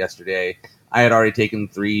draft yesterday, I had already taken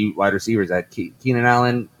 3 wide receivers. I had Keenan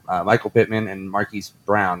Allen, Michael Pittman, and Marquise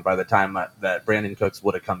Brown by the time that Brandon Cooks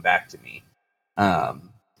would have come back to me.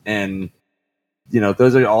 And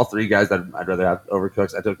those are all 3 guys that I'd rather have over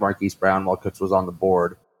Cooks. I took Marquise Brown while Cooks was on the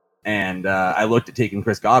board. And I looked at taking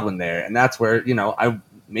Chris Godwin there, and that's where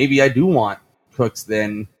I do want Cooks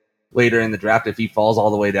then later in the draft if he falls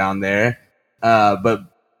all the way down there. But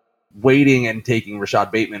waiting and taking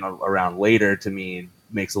Rashad Bateman around later, to me,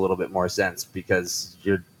 makes a little bit more sense, because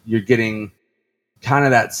you're getting kind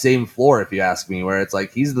of that same floor, if you ask me, where it's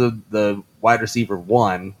like he's the wide receiver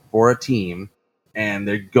 1 for a team, and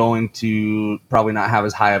they're going to probably not have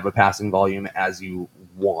as high of a passing volume as you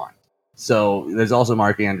want. So there's also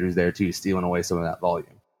Mark Andrews there too, stealing away some of that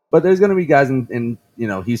volume. But there's going to be guys in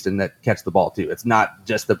Houston that catch the ball too. It's not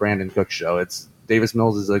just the Brandon Cooks show. It's Davis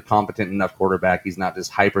Mills is a competent enough quarterback. He's not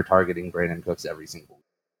just hyper targeting Brandon Cooks every single week.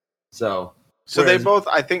 So they both,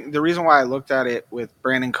 I think the reason why I looked at it with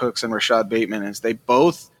Brandon Cooks and Rashad Bateman is they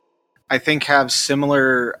both, I think, have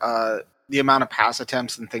similar the amount of pass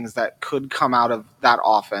attempts and things that could come out of that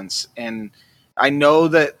offense. And I know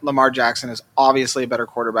that Lamar Jackson is obviously a better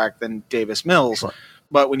quarterback than Davis Mills, sure,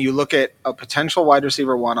 but when you look at a potential wide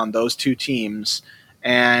receiver 1 on those 2 teams,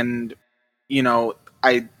 and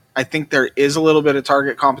I think there is a little bit of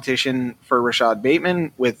target competition for Rashad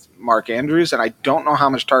Bateman with Mark Andrews, and I don't know how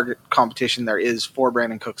much target competition there is for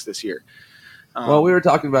Brandon Cooks this year. Well, we were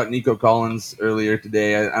talking about Nico Collins earlier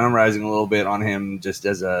today. I'm rising a little bit on him just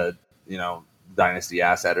as a dynasty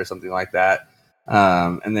asset or something like that.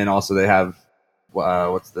 And then also they have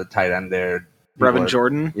what's the tight end there? Brevin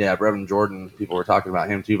Jordan. Yeah, Brevin Jordan. People were talking about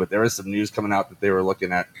him too, but there was some news coming out that they were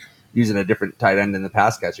looking at using a different tight end in the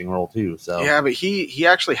pass catching role too. So yeah, but he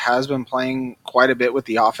actually has been playing quite a bit with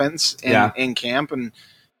the offense in camp, and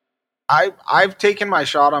I've taken my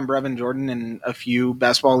shot on Brevin Jordan in a few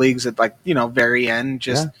best ball leagues at very end.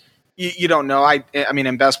 you don't know. I mean,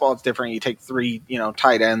 in best ball, it's different. You take 3,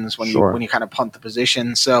 tight ends when Sure. you kind of punt the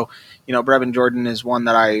position. So, Brevin Jordan is one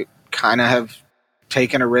that I kind of have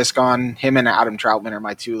taken a risk on. Him and Adam Troutman are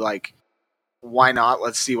my 2, like, why not?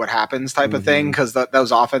 Let's see what happens type of thing. Because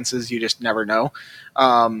those offenses, you just never know.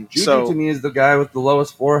 Juju to me is the guy with the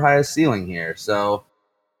lowest floor, highest ceiling here. So,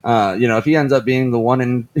 if he ends up being the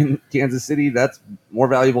one in Kansas City, that's more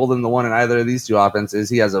valuable than the one in either of these 2 offenses.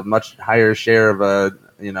 He has a much higher share of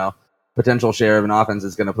potential share of an offense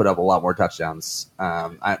that's going to put up a lot more touchdowns.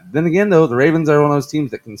 Then again, though, the Ravens are one of those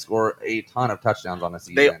teams that can score a ton of touchdowns on a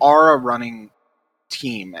season. They are a running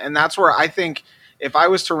team, and that's where I think if I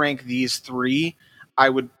was to rank these 3, I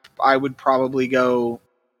would probably go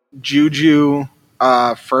Juju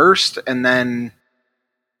first, and then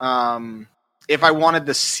if I wanted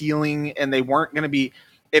the ceiling and they weren't going to be,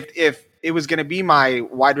 if it was going to be my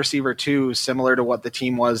wide receiver 2, similar to what the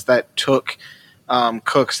team was that took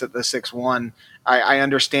Cooks at the 6-1, I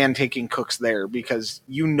understand taking Cooks there because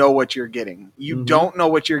you know what you're getting. You don't know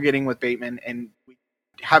what you're getting with Bateman, and we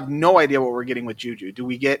have no idea what we're getting with Juju. Do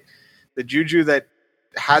we get the Juju that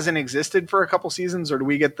hasn't existed for a couple seasons, or do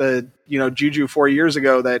we get the Juju 4 years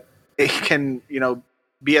ago that it can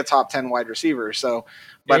be a top 10 wide receiver? So,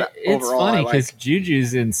 but it's overall, funny because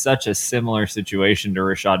Juju's in such a similar situation to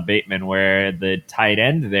Rashad Bateman, where the tight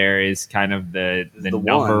end there is kind of the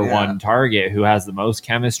number one target, who has the most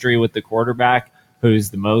chemistry with the quarterback,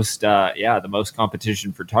 who's the most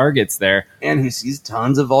competition for targets there, and who sees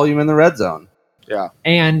tons of volume in the red zone. Yeah.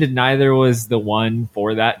 And neither was the one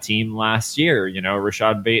for that team last year.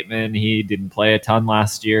 Rashad Bateman, he didn't play a ton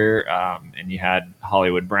last year, and you had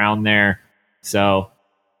Hollywood Brown there. So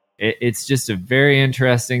it's just a very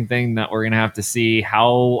interesting thing that we're going to have to see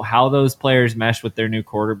how those players mesh with their new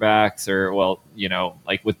quarterbacks, or,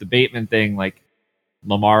 like with the Bateman thing, like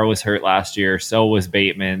Lamar was hurt last year, so was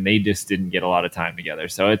Bateman. They just didn't get a lot of time together.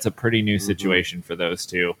 So it's a pretty new situation for those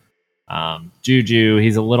 2. Juju,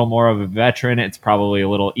 he's a little more of a veteran. It's probably a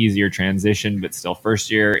little easier transition, but still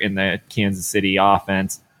first year in the Kansas City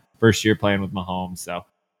offense, first year playing with Mahomes. So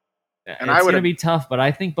it's going to be tough, but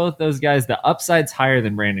I think both those guys, the upside's higher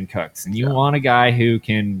than Brandon Cooks. And you want a guy who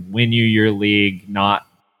can win you your league, not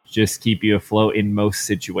just keep you afloat in most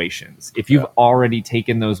situations. If you've already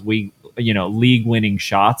taken those league winning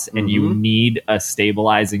shots and you need a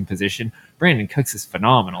stabilizing position, Brandon Cooks is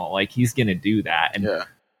phenomenal. Like, he's going to do that. And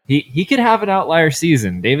he could have an outlier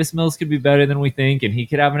season. Davis Mills could be better than we think, and he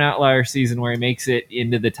could have an outlier season where he makes it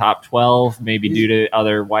into the top 12, maybe due to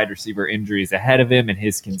other wide receiver injuries ahead of him and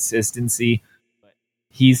his consistency. But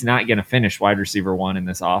he's not going to finish wide receiver 1 in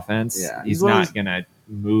this offense. Yeah, he's not going to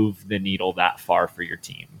move the needle that far for your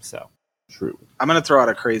team. So true. I'm going to throw out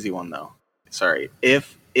a crazy one, though. Sorry.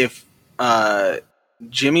 If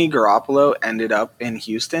Jimmy Garoppolo ended up in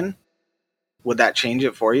Houston, would that change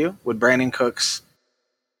it for you? Would Brandon Cooks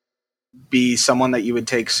be someone that you would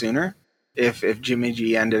take sooner if Jimmy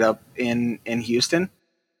G ended up in Houston?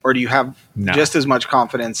 Or do you have just as much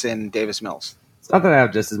confidence in Davis Mills? It's not that I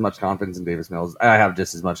have just as much confidence in Davis Mills. I have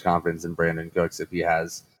just as much confidence in Brandon Cooks if he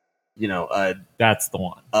has, that's the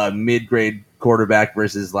one. A mid-grade quarterback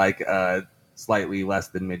versus like a slightly less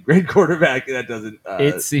than mid-grade quarterback. That doesn't...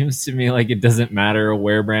 it seems to me like it doesn't matter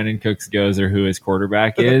where Brandon Cooks goes or who his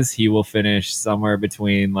quarterback is. He will finish somewhere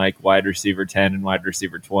between like wide receiver 10 and wide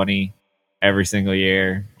receiver 20 every single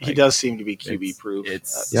year. He does seem to be QB proof.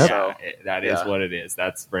 That is what it is.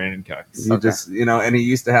 That's Brandon Cooks. And he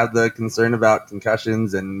used to have the concern about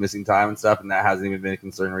concussions and missing time and stuff, and that hasn't even been a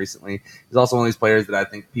concern recently. He's also one of these players that I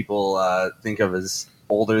think people think of as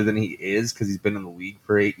older than he is because he's been in the league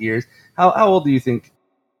for 8 years. How old do you think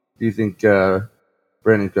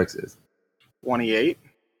Brandon Cooks is? 28.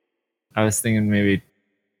 I was thinking maybe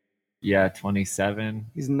 27.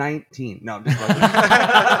 He's 19. No, I'm just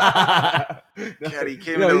God, he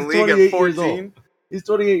came into the league at 14. He's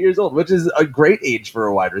 28 years old, which is a great age for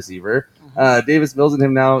a wide receiver. Davis Mills and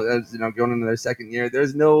him now, going into their second year.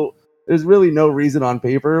 There's really no reason on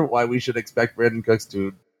paper why we should expect Brandon Cooks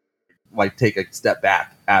to take a step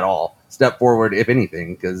back at all. Step forward, if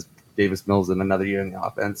anything, because Davis Mills in another year in the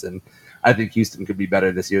offense, and I think Houston could be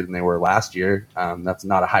better this year than they were last year. That's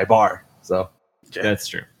not a high bar, so that's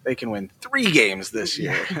true. They can win 3 games this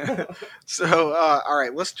year. So, all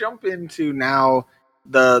right, let's jump into now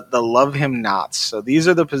the love him nots. So these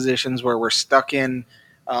are the positions where we're stuck in,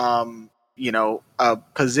 a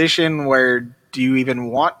position where do you even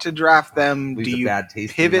want to draft them? Do you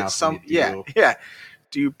pivot some? Yeah.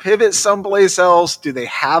 Do you pivot someplace else? Do they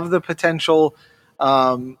have the potential?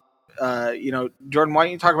 Jordan, why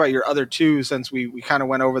don't you talk about your other two, since we kind of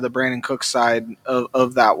went over the Brandon Cook side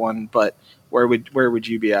of that one, but where would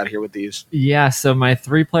you be at here with these? Yeah, so my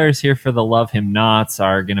three players here for the Love Him Nots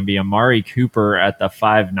are going to be Amari Cooper at the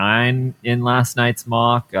 5'9" in last night's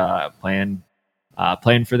mock, playing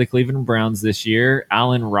for the Cleveland Browns this year.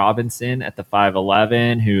 Allen Robinson at the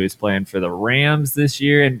 5'11", who is playing for the Rams this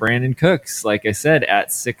year, and Brandon Cooks, like I said, at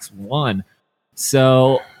 6'1".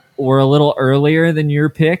 So we're a little earlier than your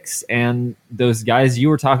picks, and those guys you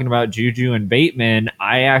were talking about, Juju and Bateman,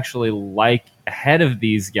 I actually like ahead of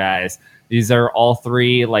these guys. These are all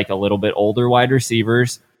three like a little bit older wide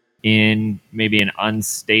receivers in maybe an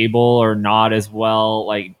unstable or not as well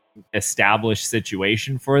like established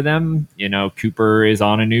situation for them. Cooper is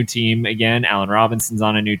on a new team again. Allen Robinson's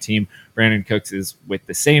on a new team. Brandon Cooks is with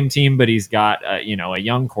the same team, but he's got a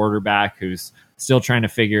young quarterback who's still trying to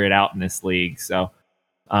figure it out in this league. So,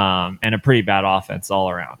 and a pretty bad offense all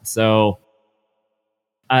around. So,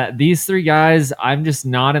 these three guys I'm just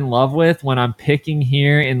not in love with when I'm picking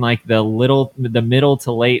here in like the middle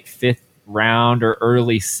to late 5th round or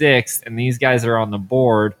early 6th, and these guys are on the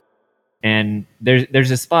board. And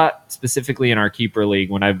there's a spot specifically in our keeper league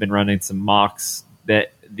when I've been running some mocks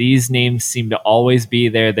that these names seem to always be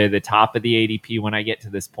there. They're the top of the ADP when I get to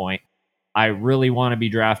this point. I really want to be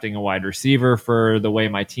drafting a wide receiver for the way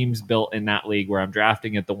my team's built in that league where I'm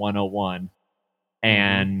drafting at the 101.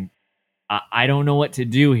 And I don't know what to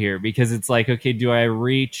do here because it's like, okay, do I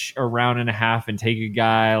reach a round and a half and take a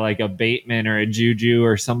guy like a Bateman or a Juju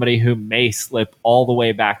or somebody who may slip all the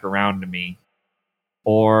way back around to me?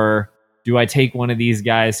 Or do I take one of these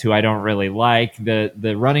guys who I don't really like?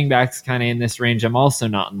 The running backs kind of in this range I'm also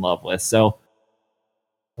not in love with. So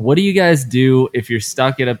what do you guys do if you're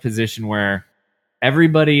stuck at a position where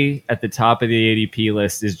everybody at the top of the ADP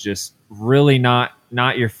list is just really not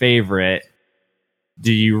your favorite?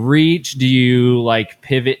 Do you reach? Do you like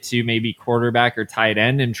pivot to maybe quarterback or tight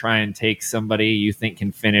end and try and take somebody you think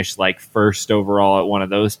can finish like first overall at one of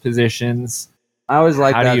those positions? I always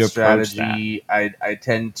like How that do you strategy. I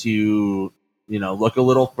tend to, look a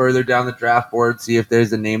little further down the draft board, see if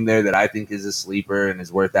there's a name there that I think is a sleeper and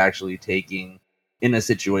is worth actually taking in a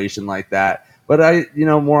situation like that. But I,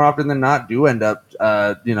 more often than not do end up,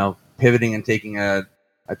 pivoting and taking a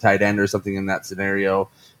tight end or something in that scenario.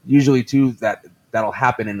 Usually too, that'll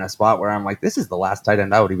happen in a spot where I'm like, this is the last tight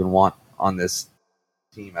end I would even want on this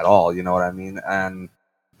team at all. You know what I mean? And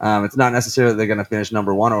it's not necessarily they're going to finish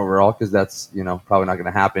number 1 overall because that's, probably not going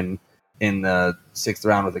to happen in the 6th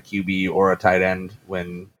round with a QB or a tight end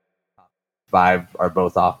when 5 are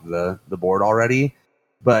both off the board already.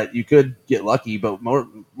 But you could get lucky. But more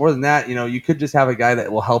than that, you could just have a guy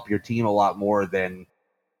that will help your team a lot more than,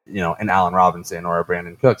 an Allen Robinson or a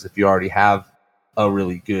Brandon Cooks if you already have a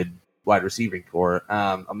really good wide receiving core.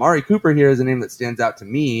 Amari Cooper here is a name that stands out to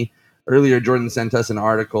me. Earlier, Jordan sent us an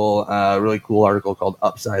article, a really cool article called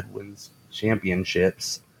Upside Wins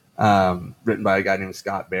Championships, written by a guy named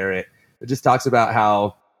Scott Barrett. It just talks about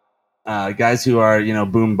how guys who are,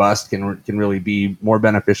 boom bust can really be more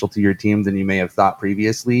beneficial to your team than you may have thought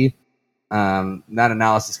previously. That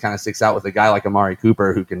analysis kind of sticks out with a guy like Amari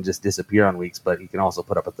Cooper who can just disappear on weeks, but he can also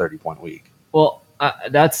put up a 30-point week. Well,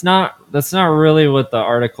 that's not really what the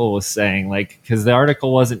article was saying, like, because the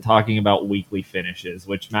article wasn't talking about weekly finishes,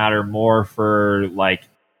 which matter more for the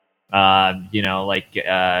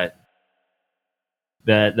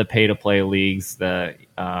pay to play leagues, the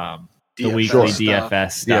weekly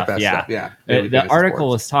DFS stuff. The article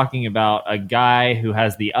was talking about a guy who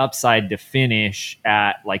has the upside to finish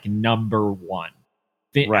at like number 1,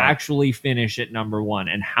 actually finish at number 1,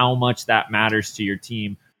 and how much that matters to your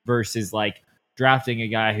team versus like drafting a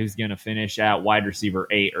guy who's going to finish at wide receiver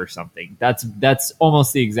 8 or something. That's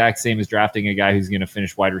almost the exact same as drafting a guy who's going to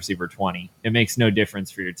finish wide receiver 20. It makes no difference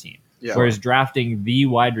for your team. Yeah. Whereas drafting the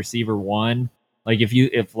wide receiver 1, like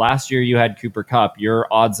if last year you had Cooper Kupp, your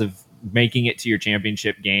odds of making it to your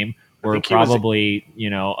championship game were probably,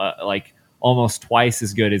 like almost twice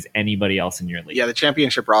as good as anybody else in your league. Yeah, the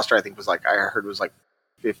championship roster I think was like, I heard was like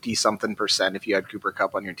 50-something% if you had Cooper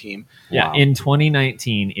Kupp on your team. Yeah, wow. In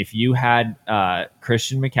 2019, if you had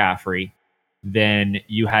Christian McCaffrey, then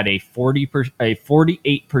you had a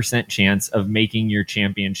 48% chance of making your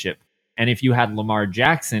championship. And if you had Lamar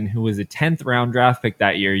Jackson, who was a 10th round draft pick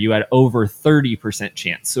that year, you had over 30%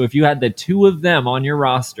 chance. So if you had the two of them on your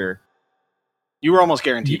roster, you were almost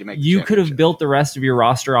guaranteed to make the championship. You could have built the rest of your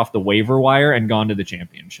roster off the waiver wire and gone to the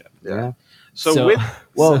championship. Yeah. So I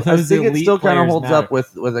think it still kind of holds up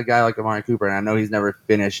with a guy like Amari Cooper, and I know he's never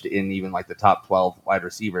finished in even like the top 12 wide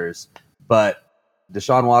receivers, but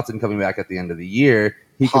Deshaun Watson coming back at the end of the year,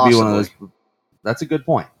 he could be one of those. That's a good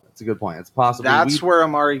point. That's a good point. It's possible. That's where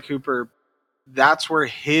Amari Cooper. That's where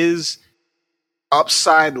his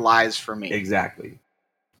upside lies for me. Exactly.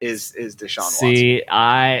 Is Deshaun Watson. See,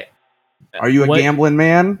 Are you a gambling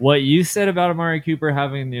man? What you said about Amari Cooper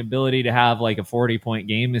having the ability to have like a 40-point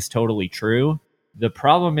game is totally true. The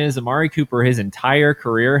problem is Amari Cooper, his entire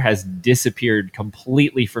career has disappeared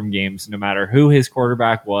completely from games, no matter who his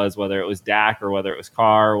quarterback was, whether it was Dak or whether it was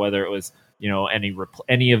Carr, whether it was,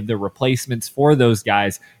 any of the replacements for those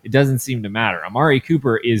guys. It doesn't seem to matter. Amari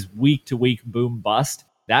Cooper is week to week boom bust.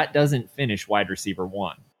 That doesn't finish wide receiver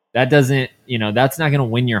 1. That doesn't, that's not going to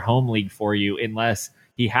win your home league for you unless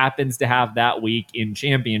he happens to have that week in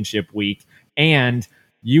championship week, and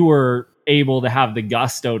you were able to have the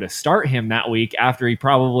gusto to start him that week after he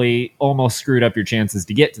probably almost screwed up your chances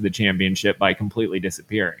to get to the championship by completely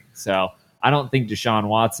disappearing. So I don't think Deshaun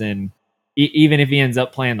Watson, even if he ends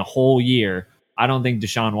up playing the whole year, I don't think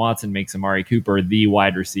Deshaun Watson makes Amari Cooper the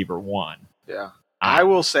wide receiver 1. Yeah. I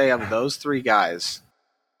will say of those 3 guys,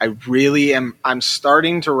 I'm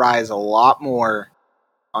starting to rise a lot more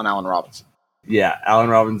on Allen Robinson. Yeah, Allen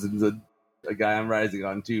Robinson's a guy I'm rising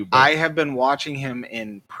on too. But I have been watching him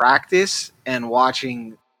in practice and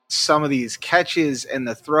watching some of these catches and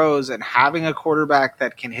the throws and having a quarterback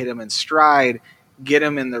that can hit him in stride, get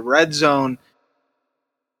him in the red zone.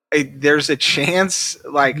 There's a chance,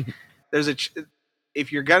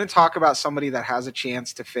 if you're going to talk about somebody that has a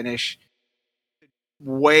chance to finish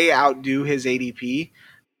way outdo his ADP,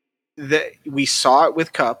 we saw it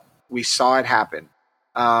with Kupp. We saw it happen.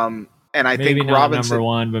 And I maybe think not Robinson, number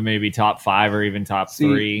 1, but maybe top 5 or even top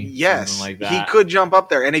 3. Yes, like that. He could jump up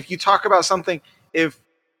there. And if you talk about something, if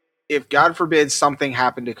God forbid something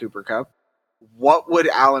happened to Cooper Kupp, what would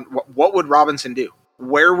Robinson do?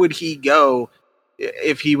 Where would he go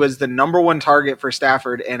if he was the number 1 target for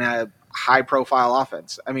Stafford in a high profile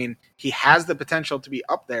offense? I mean, he has the potential to be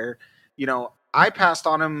up there. I passed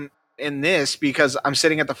on him in this because I'm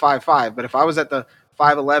sitting at the 5-5, but if I was at the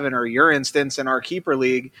 5'11", or your instance in our keeper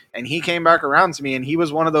league, and he came back around to me and he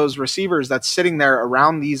was one of those receivers that's sitting there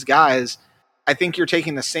around these guys, I think you're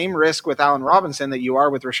taking the same risk with Allen Robinson that you are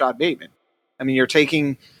with Rashad Bateman. I mean, you're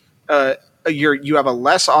taking you have a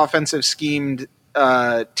less offensive schemed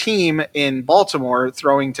team in Baltimore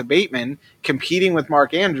throwing to Bateman, competing with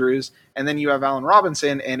Mark Andrews, and then you have Allen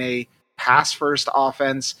Robinson in a pass first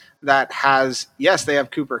offense that has, yes, they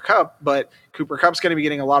have Cooper Kupp, but Cooper Kupp's going to be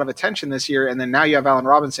getting a lot of attention this year. And then now you have Allen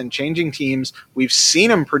Robinson changing teams. We've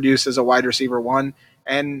seen him produce as a wide receiver 1.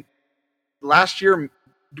 And last year,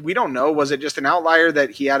 we don't know, was it just an outlier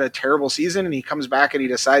that he had a terrible season and he comes back and he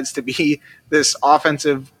decides to be this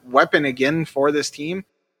offensive weapon again for this team?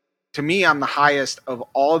 To me, I'm the highest of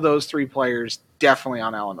all of those 3 players, definitely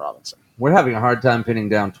on Allen Robinson. We're having a hard time pinning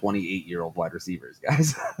down 28-year-old wide receivers,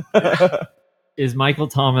 guys. Is Michael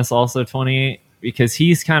Thomas also 28? Because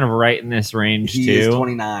he's kind of right in this range he too. He is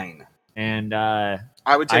 29. And I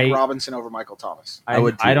would take Robinson over Michael Thomas. I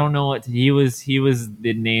would too. I don't know what he was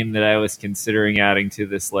the name that I was considering adding to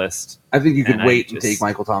this list. I think you could wait and take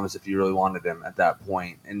Michael Thomas if you really wanted him at that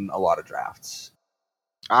point in a lot of drafts.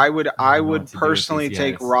 I would personally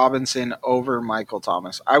take Robinson over Michael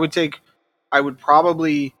Thomas. I would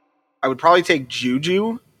probably take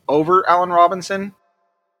Juju over Allen Robinson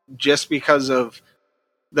just because of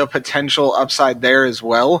the potential upside there as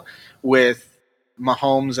well with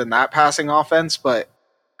Mahomes and that passing offense. But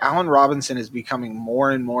Allen Robinson is becoming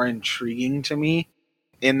more and more intriguing to me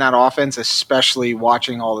in that offense, especially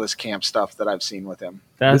watching all this camp stuff that I've seen with him.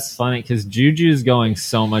 That's funny because Juju is going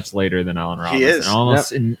so much later than Allen Robinson. He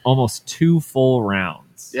is. In almost 2 full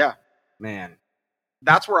rounds. Yeah. Man.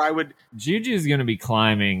 That's where I would... Juju is going to be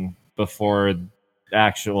climbing before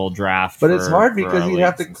actual draft. But it's hard because you'd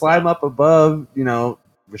have to climb up above,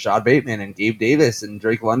 Rashad Bateman and Gabe Davis and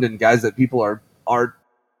Drake London, guys that people are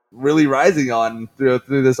really rising on through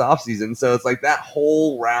this offseason. So it's like that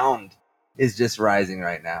whole round is just rising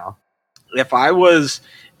right now. If I was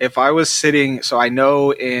sitting, so I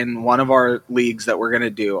know in one of our leagues that we're going to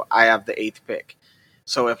do, I have the 8th pick.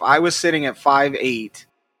 So if I was sitting at 5'8",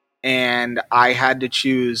 and I had to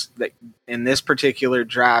choose that in this particular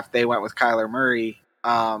draft, they went with Kyler Murray.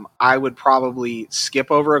 I would probably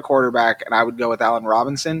skip over a quarterback and I would go with Allen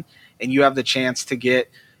Robinson. And you have the chance to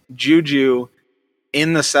get Juju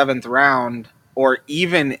in the 7th round or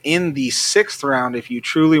even in the 6th round if you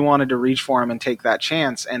truly wanted to reach for him and take that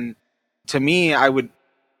chance. And to me, I would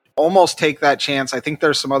almost take that chance. I think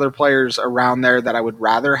there's some other players around there that I would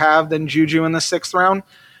rather have than Juju in the 6th round.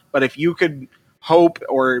 But if you could hope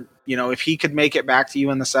or if he could make it back to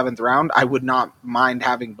you in the 7th round, I would not mind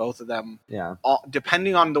having both of them. Yeah.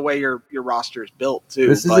 Depending on the way your roster is built too.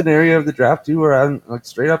 This is an area of the draft too where I'm like,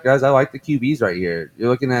 straight up, guys, I like the QBs right here. You're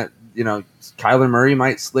looking at, Kyler Murray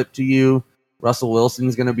might slip to you. Russell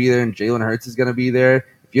Wilson's going to be there, and Jalen Hurts is going to be there.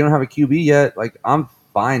 If you don't have a QB yet, like, I'm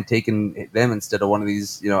fine taking them instead of one of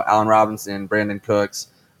these, Allen Robinson, Brandon Cooks.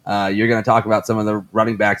 You're going to talk about some of the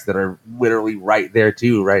running backs that are literally right there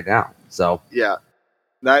too right now. So yeah,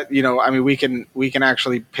 that we can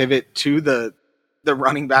actually pivot to the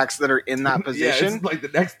running backs that are in that position. Yeah, it's like the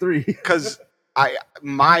next 3 because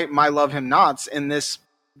my love him nots in this.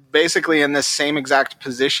 Basically in this same exact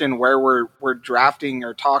position where we're drafting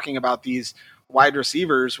or talking about these wide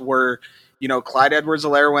receivers where, Clyde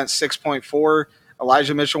Edwards-Helaire went 6.4,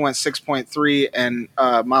 Elijah Mitchell went 6.3, and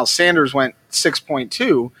Miles Sanders went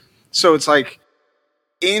 6.2. So it's like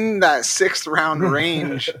in that 6th round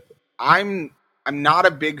range, I'm not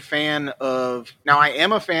a big fan of. Now I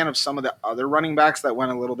am a fan of some of the other running backs that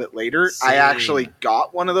went a little bit later. Same. I actually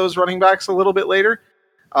got one of those running backs a little bit later.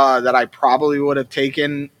 That I probably would have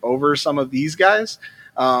taken over some of these guys.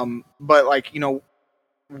 But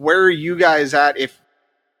where are you guys at if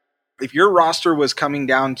your roster was coming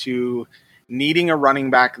down to needing a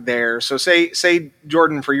running back there? So say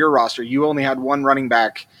Jordan, for your roster, you only had one running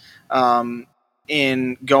back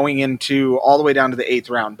in going into all the way down to the 8th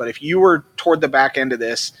round. But if you were toward the back end of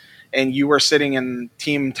this and you were sitting in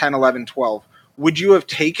team 10, 11, 12, would you have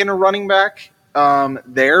taken a running back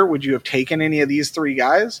there? Would you have taken any of these 3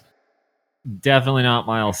 guys? Definitely not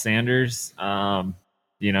Miles Sanders.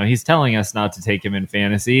 He's telling us not to take him in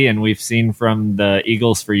fantasy, and we've seen from the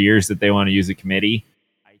Eagles for years that they want to use a committee.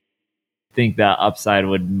 I think that upside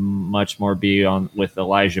would much more be on with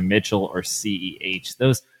Elijah Mitchell or CEH.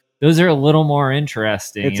 Those are a little more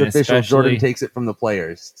interesting. It's official. Jordan takes it from the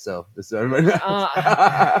players. So this is everybody.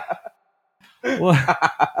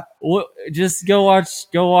 Well, just go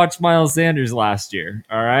watch Miles Sanders last year.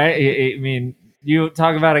 All right. I mean, you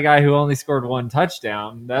talk about a guy who only scored 1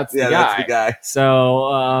 touchdown. That's the guy. That's the guy.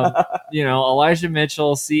 So, Elijah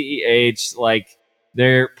Mitchell, CEH, like,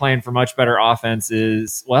 they're playing for much better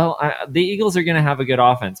offenses. Well, the Eagles are going to have a good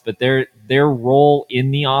offense, but their role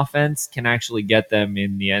in the offense can actually get them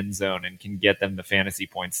in the end zone and can get them the fantasy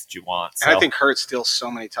points that you want. So. And I think Hurts steals so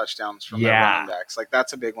many touchdowns from their running backs. Like,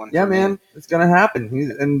 that's a big one. Yeah, man, it's going to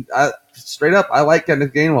happen. Straight up, I like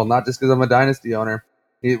Kenneth Gainwell, not just because I'm a dynasty owner.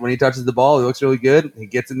 When he touches the ball, he looks really good. He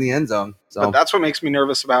gets in the end zone. So. But that's what makes me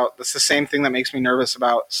nervous about. That's the same thing that makes me nervous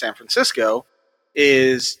about San Francisco.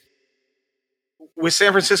 Is with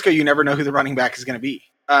San Francisco, you never know who the running back is going to be.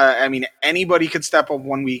 Anybody could step up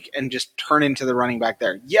 1 week and just turn into the running back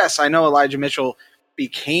there. Yes, I know Elijah Mitchell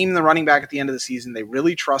became the running back at the end of the season. They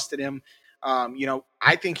really trusted him.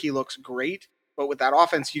 I think he looks great, but with that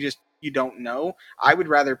offense, you don't know. I would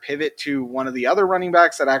rather pivot to one of the other running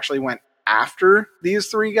backs that actually went after these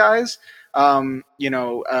 3 guys. I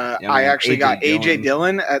actually got AJ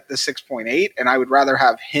Dillon at the 6.8, and I would rather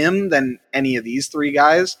have him than any of these 3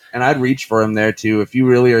 guys. And I'd reach for him there too. If you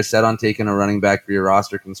really are set on taking a running back for your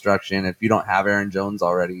roster construction, if you don't have Aaron Jones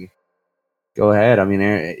already, go ahead. I mean,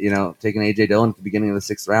 taking AJ Dillon at the beginning of the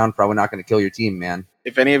 6th round, probably not going to kill your team, man.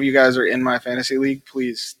 If any of you guys are in my fantasy league,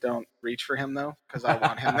 please don't reach for him, though, because I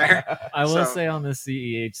want him there. I will say on the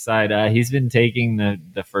CEH side, he's been taking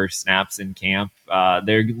the first snaps in camp.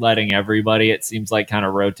 They're letting everybody, it seems like, kind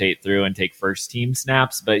of rotate through and take first team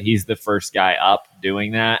snaps, but he's the first guy up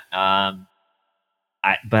doing that.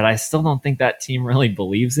 But I still don't think that team really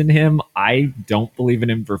believes in him. I don't believe in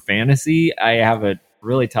him for fantasy. I have a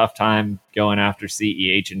really tough time going after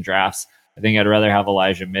CEH in drafts. I think I'd rather have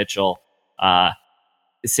Elijah Mitchell.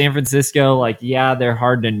 San Francisco, they're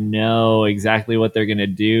hard to know exactly what they're going to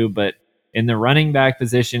do, but in the running back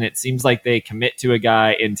position, it seems like they commit to a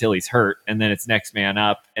guy until he's hurt, and then it's next man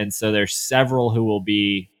up. And so there's several who will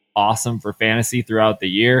be awesome for fantasy throughout the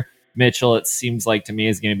year. Mitchell, it seems like to me,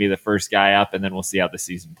 is going to be the first guy up, and then we'll see how the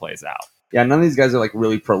season plays out. Yeah, none of these guys are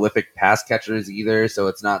really prolific pass catchers either, so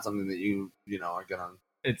it's not something that you are going to.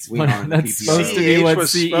 It's funny. That's supposed to be what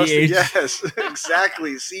CEH. Yes,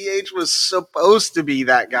 exactly. CEH was supposed to be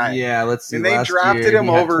that guy. Yeah, let's see. And they drafted him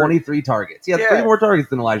over 23 targets. He had 3 more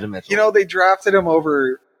targets than Elijah Mitchell. They drafted him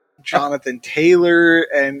over Jonathan Taylor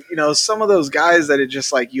and some of those guys that it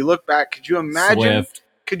just you look back. Could you imagine? Swift.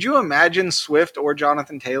 Could you imagine Swift or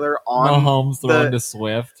Jonathan Taylor on Mahomes throwing to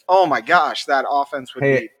Swift? Oh my gosh, that offense would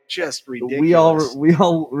be just ridiculous. We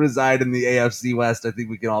all reside in the AFC West. I think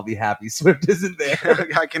we can all be happy Swift isn't there.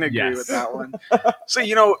 I can agree with that one. So,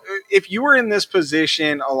 if you were in this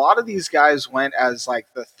position, a lot of these guys went as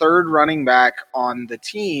the 3rd running back on the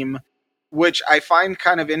team. which I find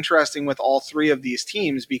kind of interesting with all three of these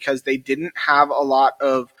teams because they didn't have a lot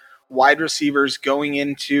of wide receivers going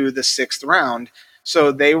into the 6th round.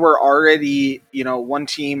 So they were already, one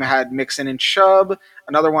team had Mixon and Chubb,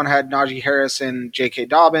 another one had Najee Harris and J.K.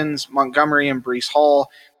 Dobbins, Montgomery and Brees Hall,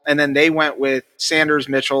 and then they went with Sanders,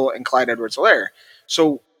 Mitchell, and Clyde Edwards-Helaire.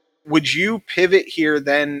 So would you pivot here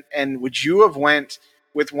then, and would you have went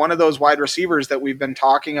with one of those wide receivers that we've been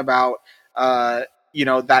talking about,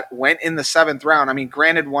 that went in the 7th round? I mean,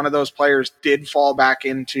 granted, one of those players did fall back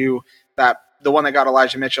into that. The one that got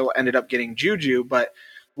Elijah Mitchell ended up getting Juju, but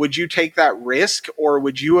would you take that risk, or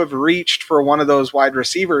would you have reached for one of those wide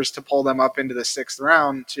receivers to pull them up into the 6th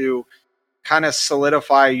round to kind of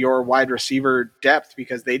solidify your wide receiver depth?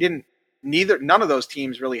 Because none of those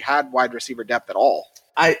teams really had wide receiver depth at all.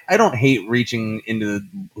 I don't hate reaching into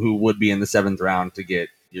who would be in the 7th round to get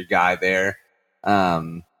your guy there.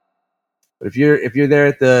 But if you're there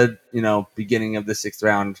at the beginning of the 6th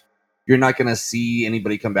round, you're not going to see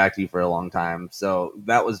anybody come back to you for a long time. So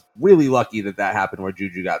that was really lucky that happened where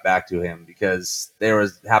Juju got back to him, because there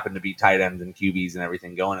happened to be tight ends and QBs and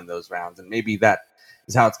everything going in those rounds. And maybe that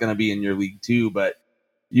is how it's going to be in your league too, but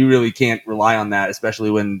you really can't rely on that, especially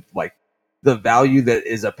when the value that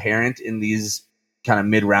is apparent in these kind of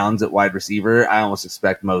mid rounds at wide receiver. I almost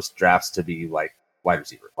expect most drafts to be like wide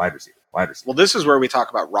receiver. Well, this is where we talk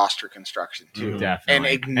about roster construction too, Definitely. and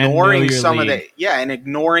ignoring some league. of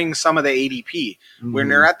the ADP. When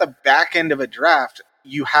you're at the back end of a draft,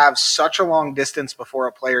 you have such a long distance before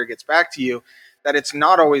a player gets back to you that it's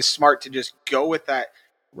not always smart to just go with that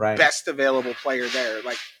best available player there.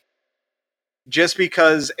 Like, just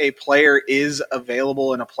because a player is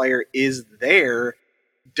available and a player is there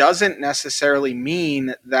doesn't necessarily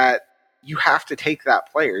mean that you have to take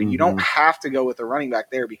that player. You don't have to go with a running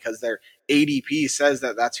back there because their ADP says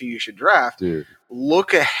that that's who you should draft. Dude.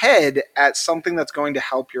 Look ahead at something that's going to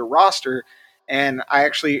help your roster. And I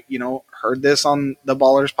actually, heard this on the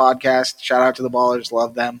Ballers podcast. Shout out to the Ballers.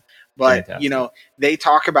 Love them. But, Fantastic. They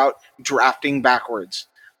talk about drafting backwards,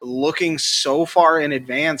 looking so far in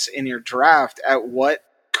advance in your draft at what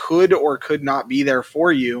could or could not be there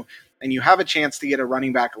for you. And you have a chance to get a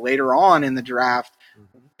running back later on in the draft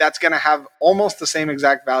that's going to have almost the same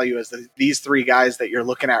exact value as these three guys that you're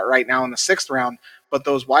looking at right now in the 6th round. But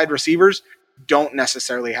those wide receivers don't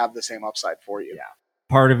necessarily have the same upside for you. Yeah.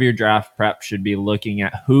 Part of your draft prep should be looking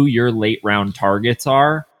at who your late round targets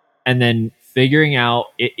are, and then figuring out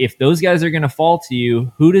if those guys are going to fall to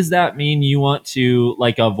you, who does that mean you want to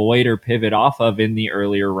avoid or pivot off of in the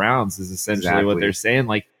earlier rounds is essentially what they're saying.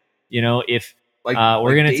 If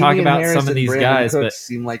we're going to talk about some of these guys, but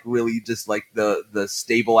seem like really just like the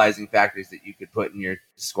stabilizing factors that you could put in your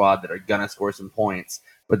squad that are going to score some points,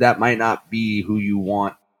 but that might not be who you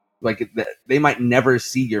want. They might never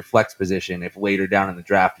see your flex position if later down in the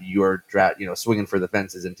draft you're swinging for the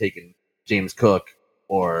fences and taking James Cook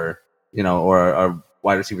or a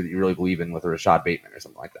wide receiver that you really believe in with a Rashad Bateman or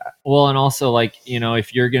something like that. Well, and also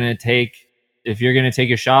if you're going to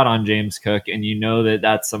take a shot on James Cook and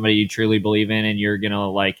that's somebody you truly believe in, and you're going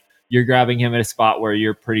to you're grabbing him at a spot where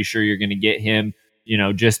you're pretty sure you're going to get him,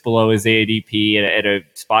 just below his ADP at a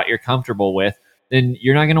spot you're comfortable with, then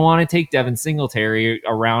you're not going to want to take Devin Singletary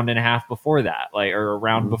a round and a half before that, or a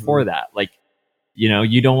round before that.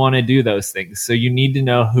 You don't want to do those things. So you need to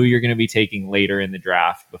know who you're going to be taking later in the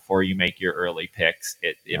draft before you make your early picks.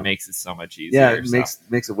 It makes it so much easier. Yeah, it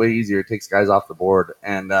makes it way easier. It takes guys off the board.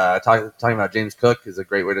 And talking about James Cook is a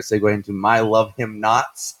great way to segue into my love him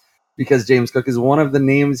nots, because James Cook is one of the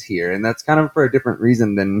names here, and that's kind of for a different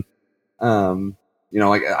reason than,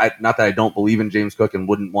 not that I don't believe in James Cook and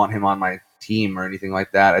wouldn't want him on my team or anything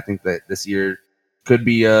like that. I think that this year could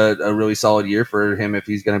be a really solid year for him if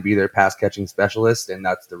he's going to be their pass catching specialist, and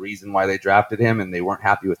that's the reason why they drafted him, and they weren't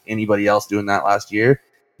happy with anybody else doing that last year.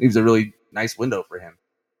 Leaves a really nice window for him.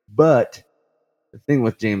 But the thing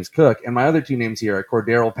with James Cook, and my other two names here are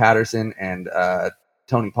Cordero Patterson and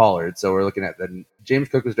Tony Pollard. So we're looking at James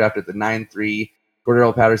Cook was drafted at the 9-3,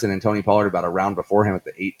 Cordero Patterson and Tony Pollard about a round before him at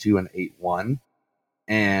the 8-2 and 8-1.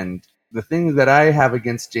 And the thing that I have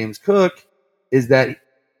against James Cook is that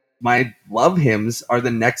my love hymns are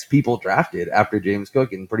the next people drafted after James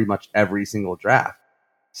Cook in pretty much every single draft.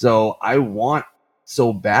 So I want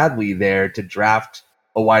so badly there to draft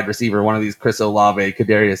a wide receiver, one of these Chris Olave,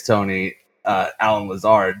 Kadarius Toney, Alan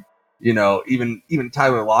Lazard. Even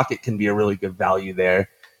Tyler Lockett can be a really good value there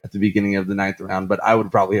at the beginning of the 9th round, but I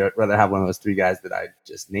would probably rather have one of those three guys that I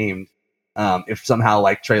just named. If somehow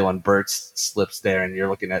Treylon Burks slips there and you're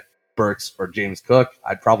looking at Burks or James Cook,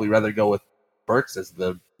 I'd probably rather go with Burks as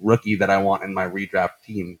the rookie that I want in my redraft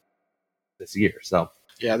team this year. So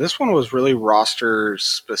Yeah, this one was really roster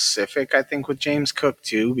specific, I think, with James Cook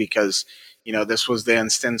too, because this was the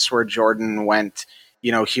instance where Jordan went,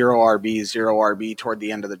 hero RB, zero RB toward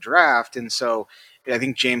the end of the draft, and so I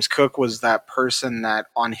think James Cook was that person that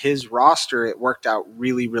on his roster it worked out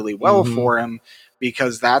really, really well for him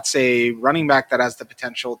because that's a running back that has the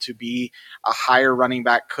potential to be a higher running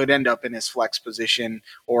back, could end up in his flex position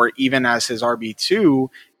or even as his RB2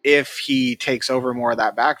 if he takes over more of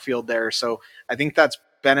that backfield there. So I think that's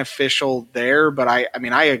beneficial there, but I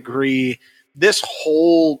mean, I agree. This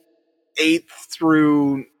whole eighth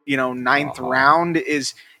through ninth round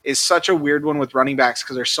is such a weird one with running backs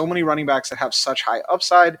because there's so many running backs that have such high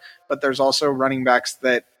upside, but there's also running backs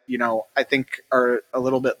that I think are a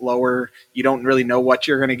little bit lower. You don't really know what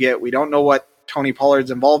you're going to get. We don't know what Tony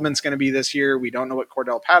Pollard's involvement's going to be this year. We don't know what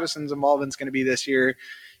Cordell Patterson's involvement's going to be this year.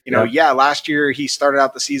 Last year he started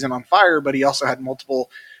out the season on fire, but he also had multiple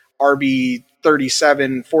RB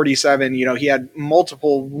 37, 47. He had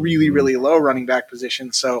multiple really, really low running back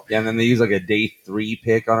positions. So and then they use like a day 3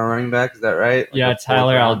 pick on a running back. Is that right?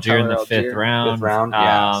 Tyler Algier in the fifth round. Fifth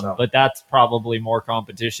round, but that's probably more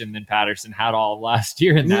competition than Patterson had all of last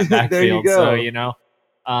year in that backfield. There you go.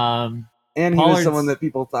 And he was someone that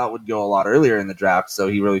people thought would go a lot earlier in the draft, so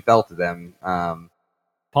he really fell to them.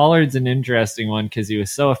 Pollard's an interesting one because he was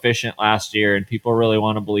so efficient last year, and people really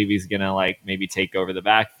want to believe he's gonna maybe take over the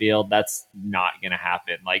backfield. That's not gonna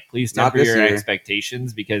happen. Please temper your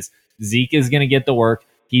expectations because Zeke is gonna get the work.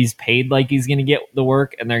 He's paid like he's gonna get the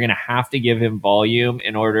work, and they're gonna have to give him volume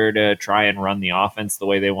in order to try and run the offense the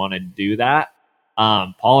way they want to do that.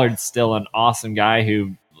 Pollard's still an awesome guy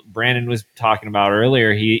who Brandon was talking about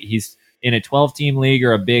earlier. He's in a 12-team league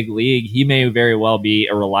or a big league. He may very well be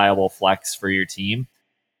a reliable flex for your team.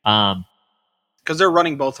 Because they're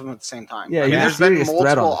running both of them at the same time. Yeah, there's been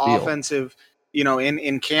multiple offensive,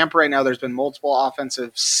 in camp right now, there's been multiple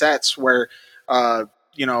offensive sets where,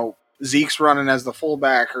 Zeke's running as the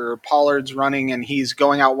fullback or Pollard's running and he's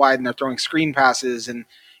going out wide and they're throwing screen passes. And,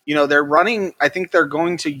 they're running, I think they're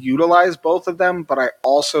going to utilize both of them, but I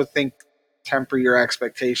also think temper your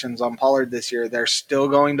expectations on Pollard this year. They're still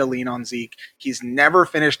going to lean on Zeke. He's never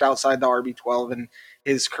finished outside the RB12 in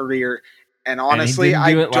his career. And honestly, and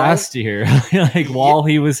he didn't do it last year. While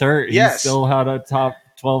he was hurt, he still had a top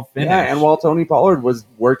 12 finish. Yeah, and while Tony Pollard was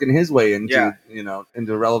working his way into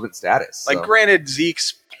into relevant status. Granted,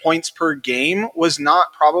 Zeke's points per game was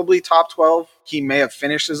not probably top 12. He may have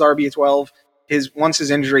finished his RB12. Once his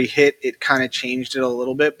injury hit, it kind of changed it a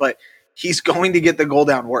little bit, but he's going to get the goal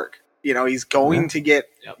down work. He's going to get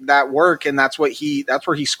that work, and that's where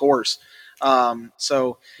he scores.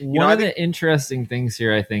 So one of the interesting things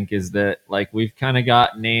here, I think, is that we've kind of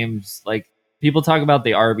got names people talk about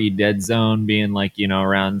the RB dead zone being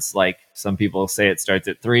around some people say it starts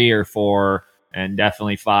at 3 or 4 and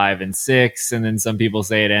definitely 5 and 6, and then some people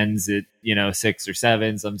say it ends at 6 or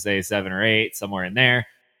 7. Some say 7 or 8, somewhere in there.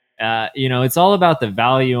 It's all about the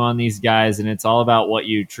value on these guys, and it's all about what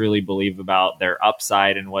you truly believe about their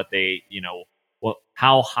upside and what they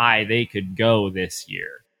how high they could go this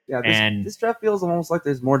year. Yeah, this draft feels almost like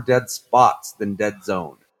there's more dead spots than dead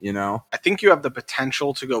zone, I think you have the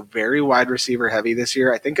potential to go very wide receiver heavy this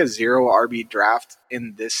year. I think a 0 RB draft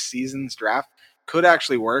in this season's draft could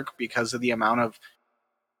actually work because of the amount of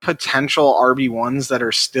potential RB1s that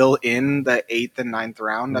are still in the 8th and 9th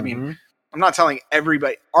round. I mean, I'm not telling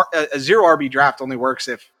everybody a 0 RB draft only works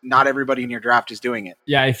if not everybody in your draft is doing it.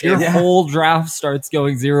 Yeah, if your whole draft starts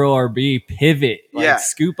going 0 RB, pivot,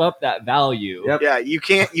 scoop up that value. Yep. Yeah, you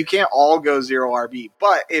can't all go 0 RB,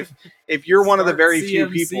 but if you're one of the very few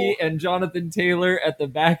people, and Jonathan Taylor at the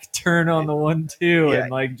back turn on the 1-2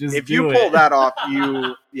 and just if you pull that off,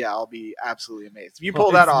 I'll be absolutely amazed. If you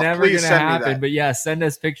pull that off, never please send happen, me that. But send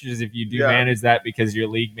us pictures if you do manage that because your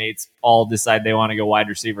league mates all decide they want to go wide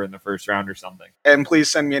receiver in the first round or something. And please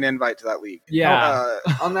send me an invite to that league. Yeah.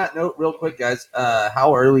 On that note, real quick, guys,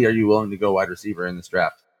 how early are you willing to go wide receiver in this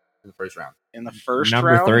draft in the first round? In the first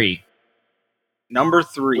round? Number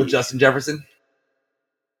 3. With Justin Jefferson?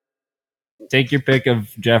 Take your pick of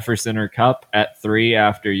Jefferson or Kupp at 3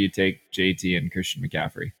 after you take JT and Christian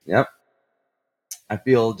McCaffrey. Yep. I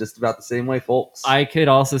feel just about the same way, folks. I could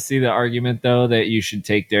also see the argument, though, that you should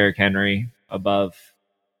take Derrick Henry above.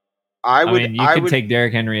 You could take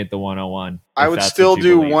Derrick Henry at the 101. I would still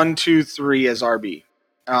do 1, 2, 3 as RB.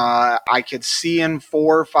 I could see in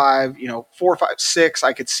 4, 5, 4, 5, 6.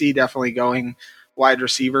 I could see definitely going wide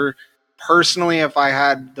receiver. Personally, if I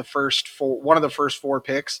had one of the first 4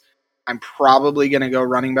 picks, I'm probably going to go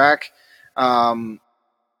running back.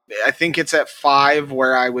 I think it's at 5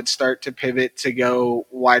 where I would start to pivot to go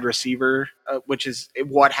wide receiver, which is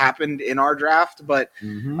what happened in our draft. But,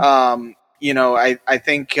 I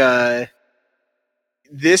think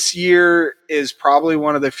this year is probably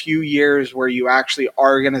one of the few years where you actually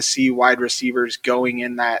are going to see wide receivers going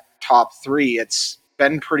in that top 3. It's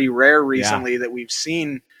been pretty rare recently that we've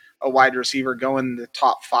seen a wide receiver go in the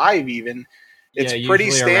top 5 even. It's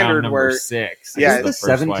pretty standard where 6. I think the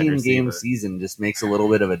 17 game season just makes a little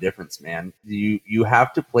bit of a difference, man. You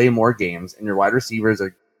have to play more games, and your wide receivers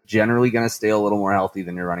are generally going to stay a little more healthy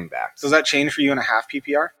than your running backs. Does that change for you in a half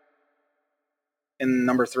PPR? In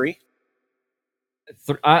number 3?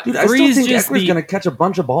 Dude, I still think Eckler's going to catch a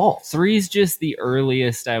bunch of balls. 3's just the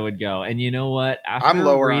earliest I would go. And you know what?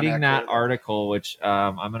 After reading that article, which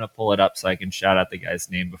I'm going to pull it up so I can shout out the guy's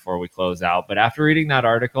name before we close out. But after reading that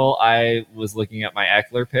article, I was looking at my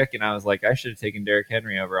Eckler pick, and I was like, I should have taken Derrick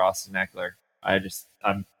Henry over Austin Eckler.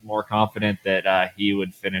 I'm more confident that he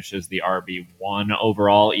would finish as the RB1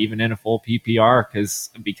 overall, even in a full PPR,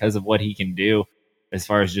 because of what he can do as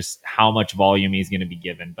far as just how much volume he's going to be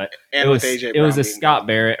given. But it was a Scott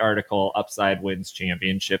Barrett article, Upside Wins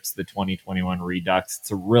Championships, the 2021 Redux. It's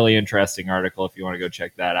a really interesting article if you want to go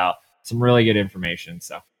check that out. Some really good information.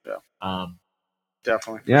 So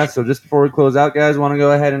definitely. Yeah, so just before we close out, guys, want to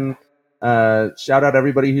go ahead and shout out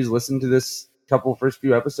everybody who's listened to this first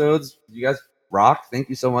few episodes. You guys rock. Thank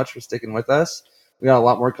you so much for sticking with us. We got a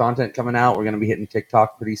lot more content coming out. We're going to be hitting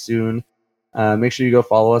TikTok pretty soon. Make sure you go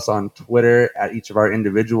follow us on Twitter at each of our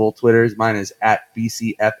individual Twitters. Mine is at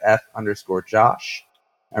BCFF_Josh.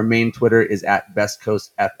 Our main Twitter is at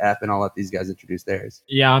BestCoastFF, and I'll let these guys introduce theirs.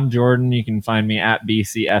 Yeah, I'm Jordan. You can find me at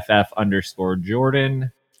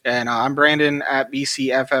BCFF_Jordan. And I'm Brandon at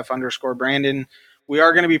BCFF_Brandon. We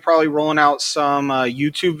are going to be probably rolling out some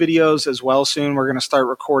YouTube videos as well soon. We're going to start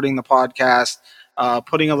recording the podcast,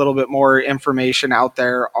 putting a little bit more information out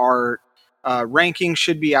there. Our ranking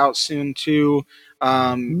should be out soon too.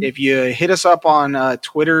 If you hit us up on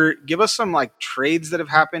Twitter, give us some trades that have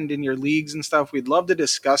happened in your leagues and stuff. We'd love to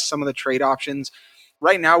discuss some of the trade options.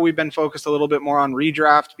 Right now, we've been focused a little bit more on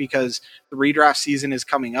redraft because the redraft season is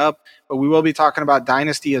coming up, but we will be talking about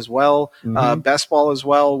Dynasty as well, Best Ball as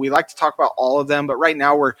well. We like to talk about all of them, but right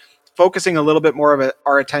now we're focusing a little bit more of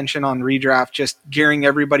our attention on redraft, just gearing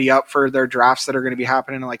everybody up for their drafts that are going to be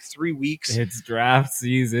happening in 3 weeks. It's draft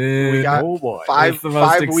season. We got it's the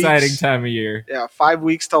most exciting time of year. Yeah, 5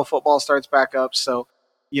 weeks till football starts back up. So,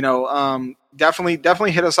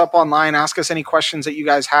 definitely hit us up online. Ask us any questions that you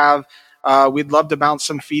guys have. We'd love to bounce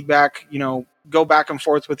some feedback. Go back and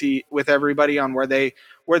forth with everybody on where they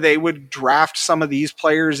would draft some of these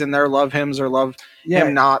players in their love hims or love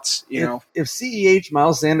him nots. If CEH,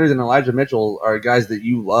 Miles Sanders, and Elijah Mitchell are guys that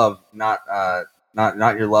you love, not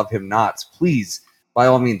your love him nots, please, by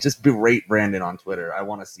all means, just berate Brandon on Twitter. I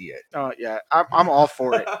want to see it. Oh yeah, I'm all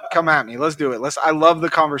for it. Come at me. Let's do it. I love the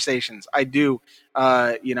conversations. I do.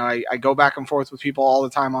 I go back and forth with people all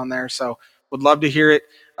the time on there. So would love to hear it.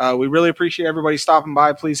 We really appreciate everybody stopping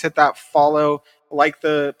by. Please hit that follow, like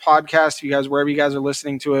the podcast, wherever you guys are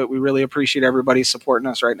listening to it. We really appreciate everybody supporting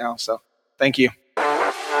us right now. So thank you.